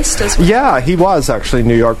York based as well? Yeah, he was actually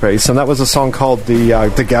New York based, and that was a song called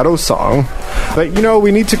the Ghetto Song. But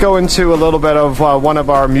we need to go into a little bit of one of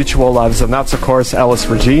our mutual loves, and that's of course Elis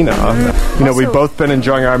Regina. we've both been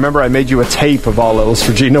enjoying it. I remember I made you a tape of all Elis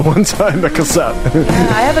Regina one time, a cassette.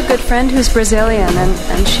 I have a good friend who's Brazilian,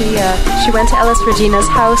 and she went to Elis Regina's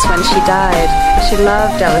house when she died. She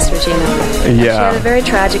loved Elis Regina. Yeah. She had a very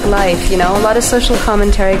tragic life, a lot of social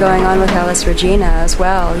commentary going on with Elis Regina as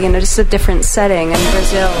well, just a different setting in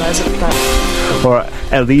Brazil as a or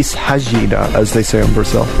Elis Regina, as they say in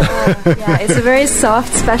Brazil. Yeah, it's a very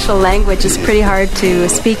soft, special language. It's pretty hard to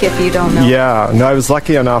speak if you don't know. Yeah, no, I was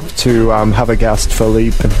lucky enough to have a guest,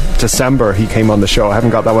 Philippe. In December, he came on the show. I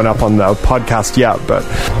haven't got that one up on the podcast yet, but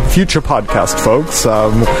future podcast, folks.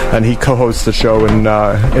 And he co-hosts the show in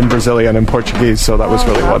Brazilian and Portuguese, so that was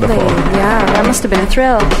really lovely. wonderful. Yeah, that must have been a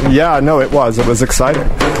thrill. Yeah, no, it was. It was exciting.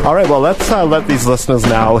 All right, well, let's let these listeners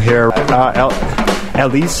now hear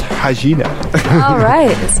Elis Regina. All right,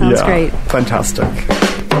 it sounds great. Fantastic.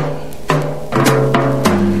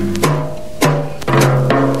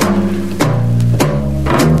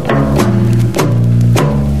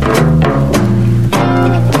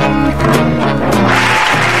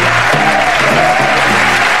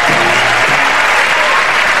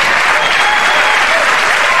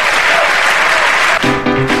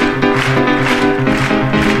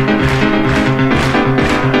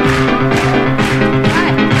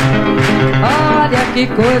 Que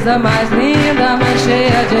coisa mais linda, mais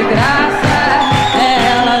cheia de graça. É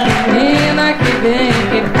ela, menina, que vem e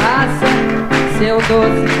que passa. Seu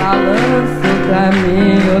doce balanço,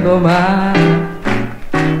 caminho do mar.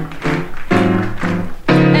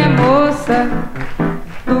 É moça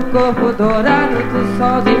do corpo dourado do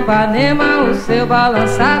sol de Ipanema. O seu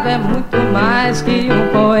balançado é muito mais que um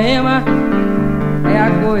poema. É a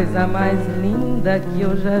coisa mais linda que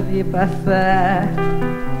eu já vi passar.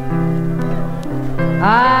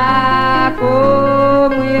 Ah,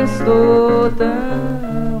 como estou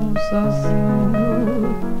tão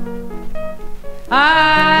sozinho.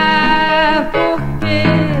 Ah, porque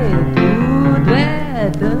tudo é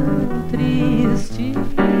tão triste.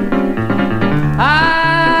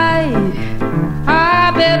 Ai,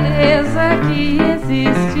 a beleza que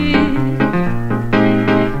existe.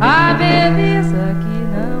 A beleza que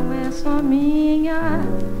não é só minha,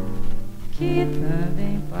 que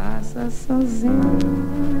também passa sozinha.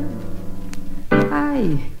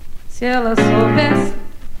 Ai, se ela soubesse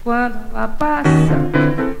quando ela passa,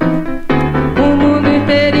 o mundo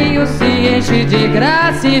inteirinho se enche de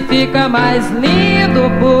graça e fica mais lindo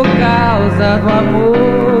por causa do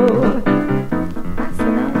amor.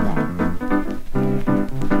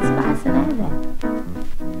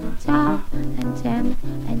 Tall and tender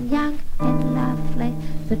and young and lovely,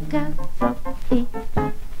 the girl from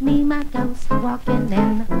Ipanema goes walking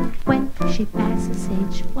in. When she passes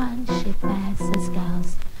each one, she passes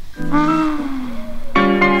girls. Ah,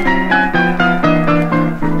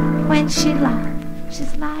 when she laughs,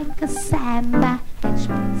 she's like a samba. Each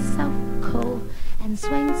one's so cool and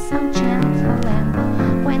swings so gentle.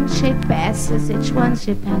 And when she passes each one,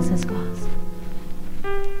 she passes girls.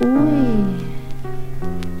 Ui.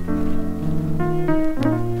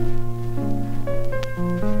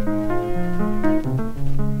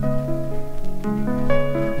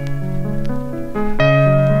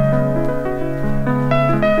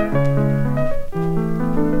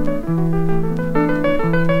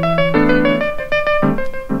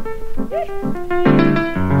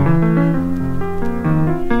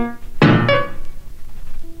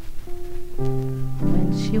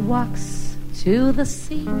 To the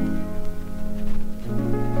sea,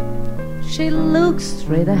 she looks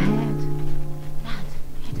straight ahead, not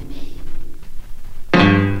at me.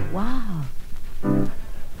 Wow.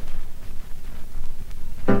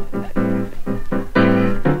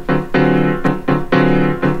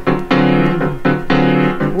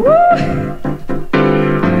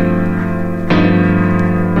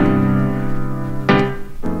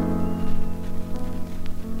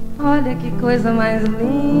 Olha que coisa mais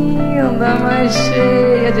linda, mais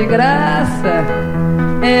cheia de graça.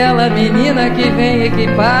 Ela, menina que vem e que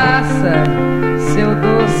passa, seu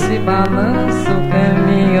doce balanço,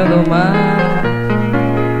 caminho do mar.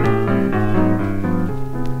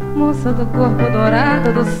 Moça do corpo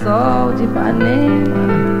dourado do sol de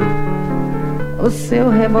Ipanema, o seu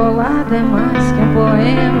rebolado é mais que um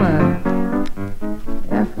poema.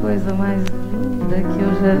 É a coisa mais linda que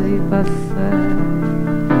eu já vi passar.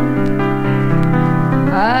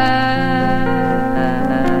 Ah,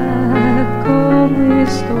 como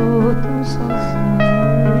estou tão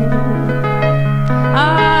sozinho.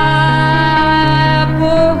 Ah,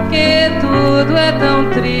 porque tudo é tão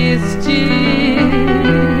triste.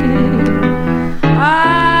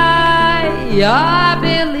 Ai, a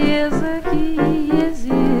beleza que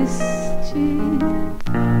existe.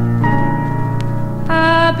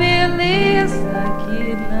 beleza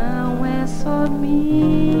que não é só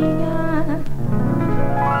minha,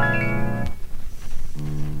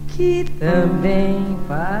 que também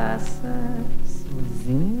passa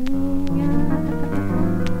sozinha.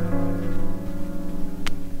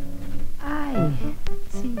 Ai,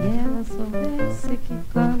 se ela soubesse que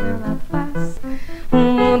quando ela passa, o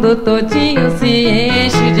mundo todinho se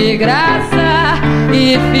enche de graça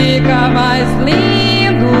e fica mais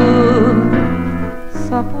lindo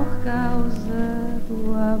só por causa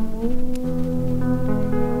do amor.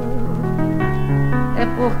 É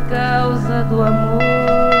por causa do amor.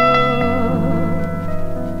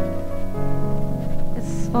 É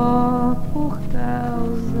só por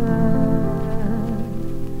causa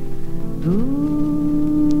do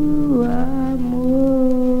amor.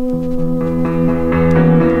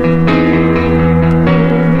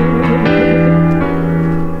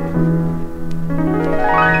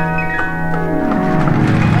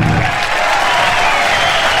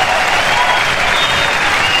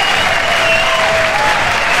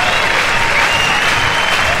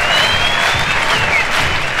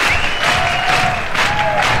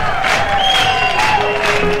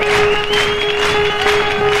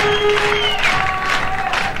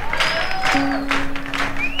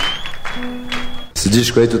 Esse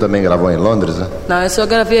disco aí tu também gravou em Londres, né? Não, esse eu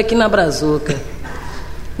gravei aqui na Brazuca.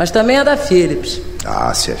 Mas também é da Philips.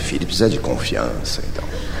 Ah, se é Philips é de confiança, então.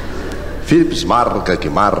 Philips, marca que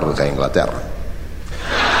marca a Inglaterra.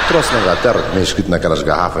 Trouxe na Inglaterra, também escrito naquelas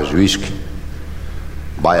garrafas de whisky,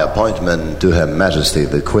 by appointment to Her Majesty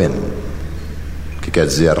the Queen, que quer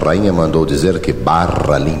dizer, a rainha mandou dizer que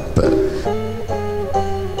barra limpa.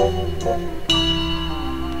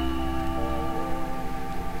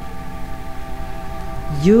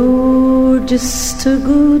 You're just too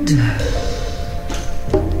good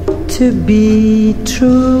to be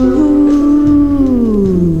true.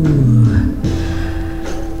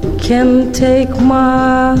 Can't take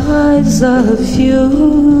my eyes off you.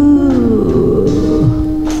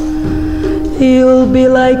 You'll be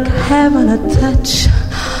like having a touch.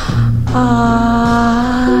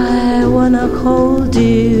 I wanna hold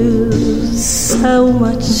you so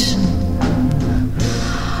much.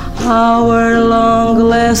 Our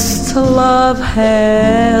long-last love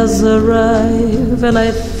has arrived, and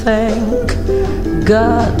I thank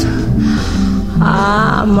God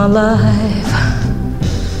I'm alive.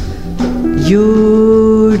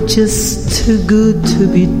 You're just too good to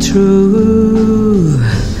be true.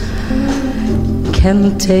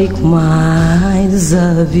 Can't take my eyes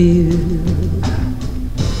off you.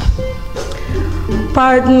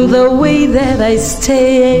 Pardon the way that I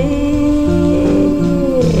stare.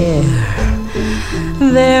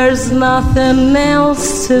 There's nothing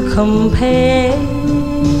else to compare.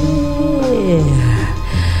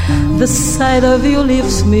 The sight of you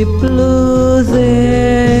leaves me blue.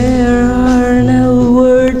 There are no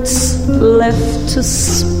words left to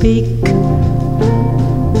speak.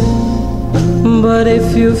 But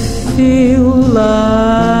if you feel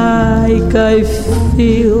like I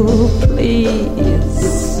feel,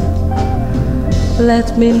 please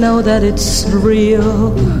let me know that it's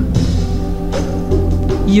real.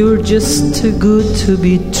 You're just too good to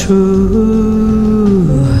be true.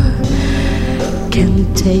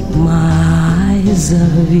 Can't take my eyes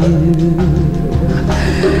off you.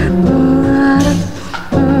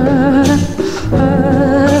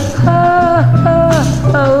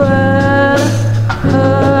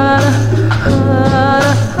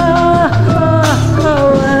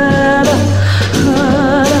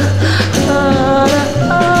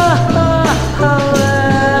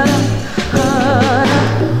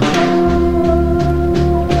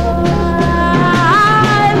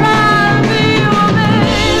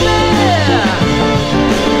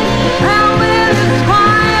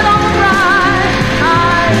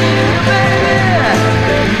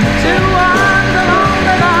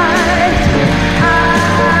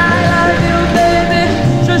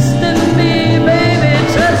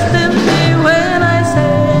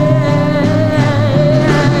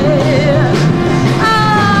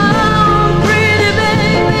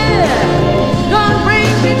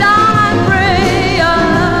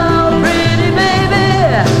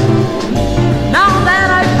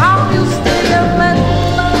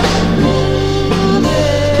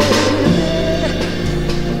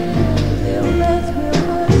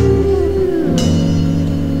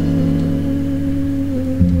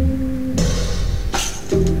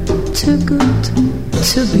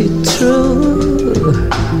 To be true,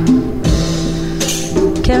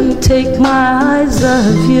 can't take my eyes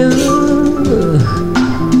off you.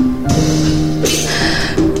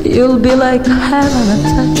 You'll be like having a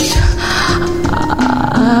touch.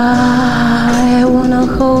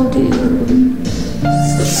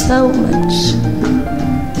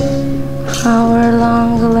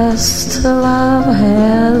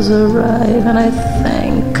 and I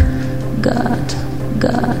thank God.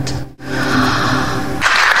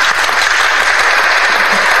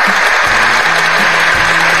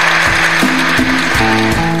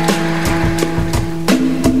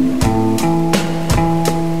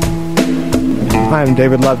 I'm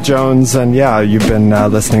David Love Jones, and you've been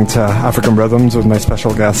listening to African Rhythms with my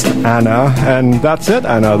special guest, Anna. And that's it,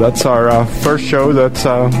 Anna. That's our first show that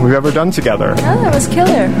we've ever done together. Oh, it was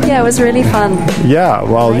killer. Yeah, it was really fun. Yeah,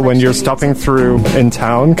 well, when you're stopping through in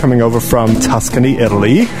town, coming over from Tuscany,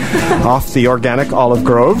 Italy, off the organic olive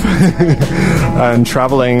grove, and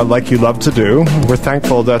traveling like you love to do, we're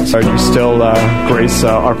thankful that you still grace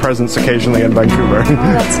our presence occasionally in Vancouver. Oh,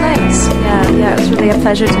 that's nice. Yeah, it was really a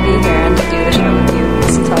pleasure to be here and to do the show with you.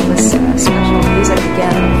 Listen to all this special music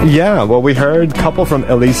again. Yeah, well, we heard a couple from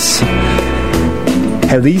Elise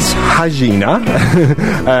Hajina,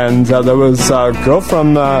 and there was a girl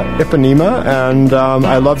from Ipanema, and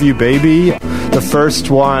I Love You Baby. The first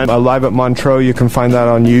one, live at Montreux, you can find that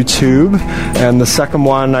on YouTube. And the second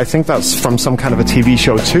one, I think that's from some kind of a TV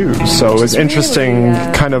show too. So it's interesting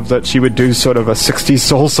kind of that she would do sort of a 60s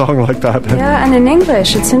soul song like that. Yeah, and in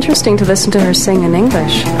English. It's interesting to listen to her sing in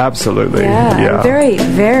English. Absolutely. Yeah. And very,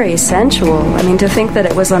 very sensual. I mean, to think that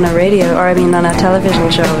it was on a radio, or I mean on a television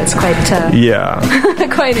show, it's quite...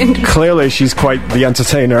 quite interesting. Clearly she's quite the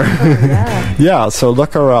entertainer. Yeah, so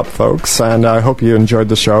look her up, folks, and I hope you enjoyed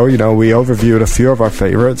the show. You know, we overviewed a few of our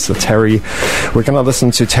favorites. We're going to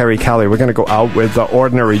listen to Terry Callier. We're going to go out with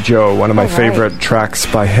Ordinary Joe, one of my favorite tracks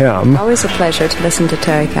by him. Always a pleasure to listen to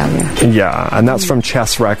Terry Callier. Yeah, and that's from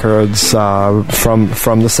Chess Records from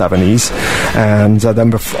the 70s. And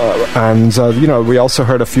we also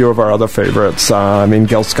heard a few of our other favorites.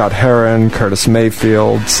 Gil Scott-Heron, Curtis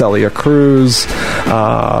Mayfield, Celia Cruz,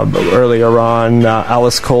 earlier on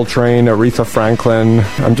Alice Coltrane, Aretha Franklin.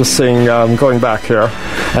 I'm just seeing, going back here.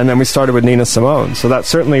 And then we started with Nina Simone. So that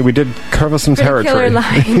certainly, we did cover some territory. Killer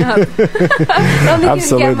lineup. I don't think you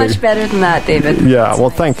can get much better than that, David. Yeah, well,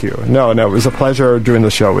 thank you. No, it was a pleasure doing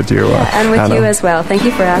the show with you. And with Anna. You as well. Thank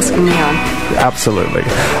you for asking me on. Absolutely.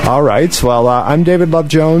 All right. Well, I'm David Love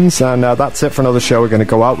Jones, and that's it for another show. We're going to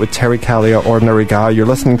go out with Terry Callier, Ordinary Guy. You're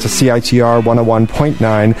listening to CITR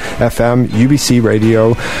 101.9 FM, UBC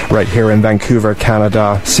Radio, right here in Vancouver,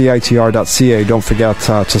 Canada. CITR.ca. Don't forget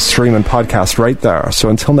to stream and podcast right there. So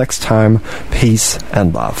until next time, peace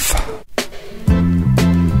and love.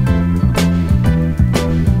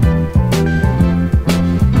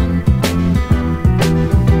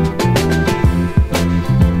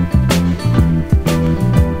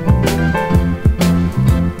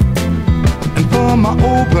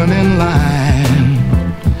 Opening line,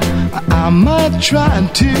 I might try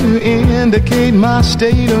to indicate my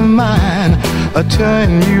state of mind,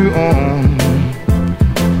 turn you on.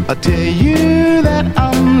 I tell you that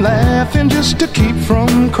I'm laughing just to keep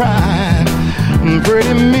from crying.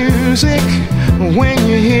 Pretty music, when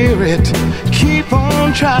you hear it, keep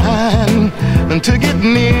on trying to get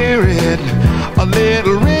near it. A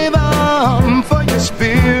little rhythm for your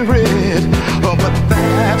spirit. Oh, but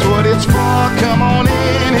that's what it's for. Come on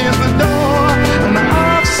in, here's the door. And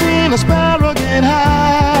I've seen a sparrow get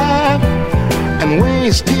high and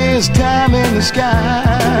waste his time in the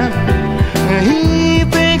sky. He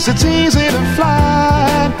thinks it's easy to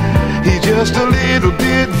fly. He's just a little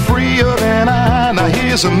bit freer than I. Now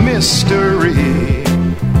here's a mystery,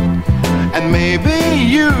 and maybe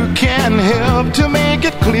you can help to make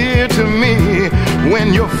it clear to me.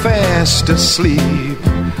 When you're fast asleep,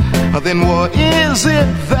 then what is it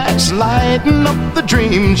that's lighting up the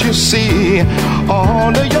dreams you see?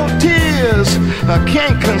 All of your tears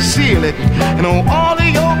can't conceal it, and all of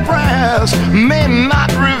your prayers may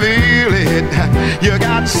not reveal it. You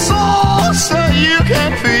got soul so you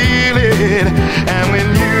can feel it, and when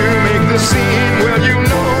you make the scene, well, you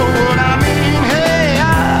know what I mean. Hey,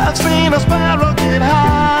 I've seen a sparrow get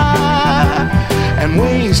high and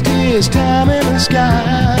waste his time in the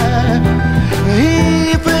sky.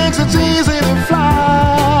 He thinks it's easy to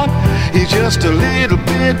fly. He's just a little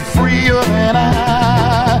bit freer than I.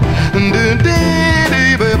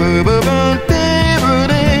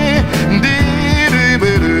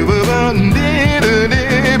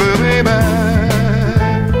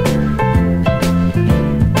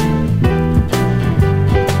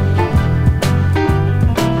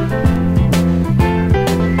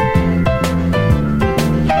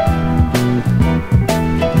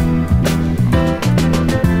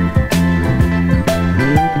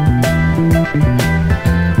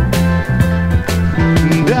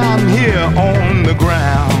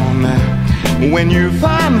 When you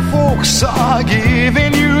find folks are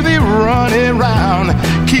giving you the running round,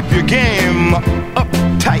 keep your game up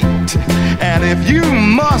tight. And if you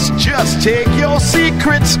must just take your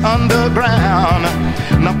secrets underground.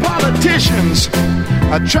 Now politicians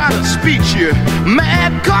try to speech you,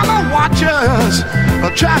 mad color watchers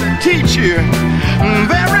try to teach you.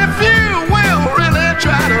 Very few will really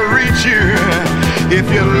try to reach you. If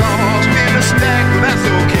you're lost in the stack, that's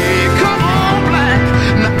okay. Come on, black.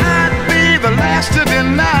 Now I'd be the last to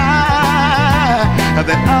deny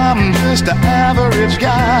that I'm just an average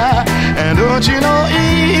guy. And don't you know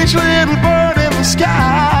each little bird in the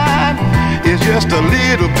sky is just a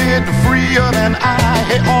little bit freer than I,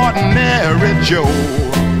 ordinary Joe.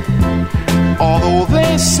 Although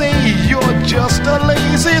they say you're just a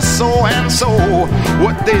lazy so-and-so,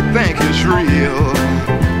 what they think is real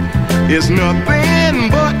is nothing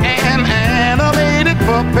but an animated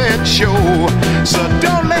puppet show. So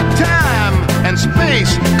don't let time and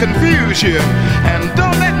space confuse you, and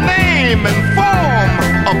don't let name and form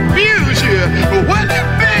abuse you. When that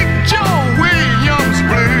Big Joe Williams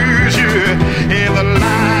blues you, in the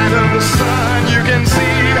light of the sun you can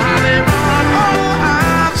see how they run. Oh,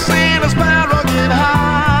 I've seen a sparrow get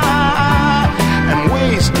high and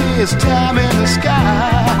waste his time in the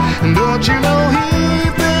sky. And don't you know he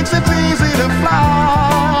thinks it's easy to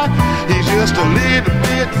fly? He's just a little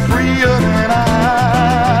bit freer than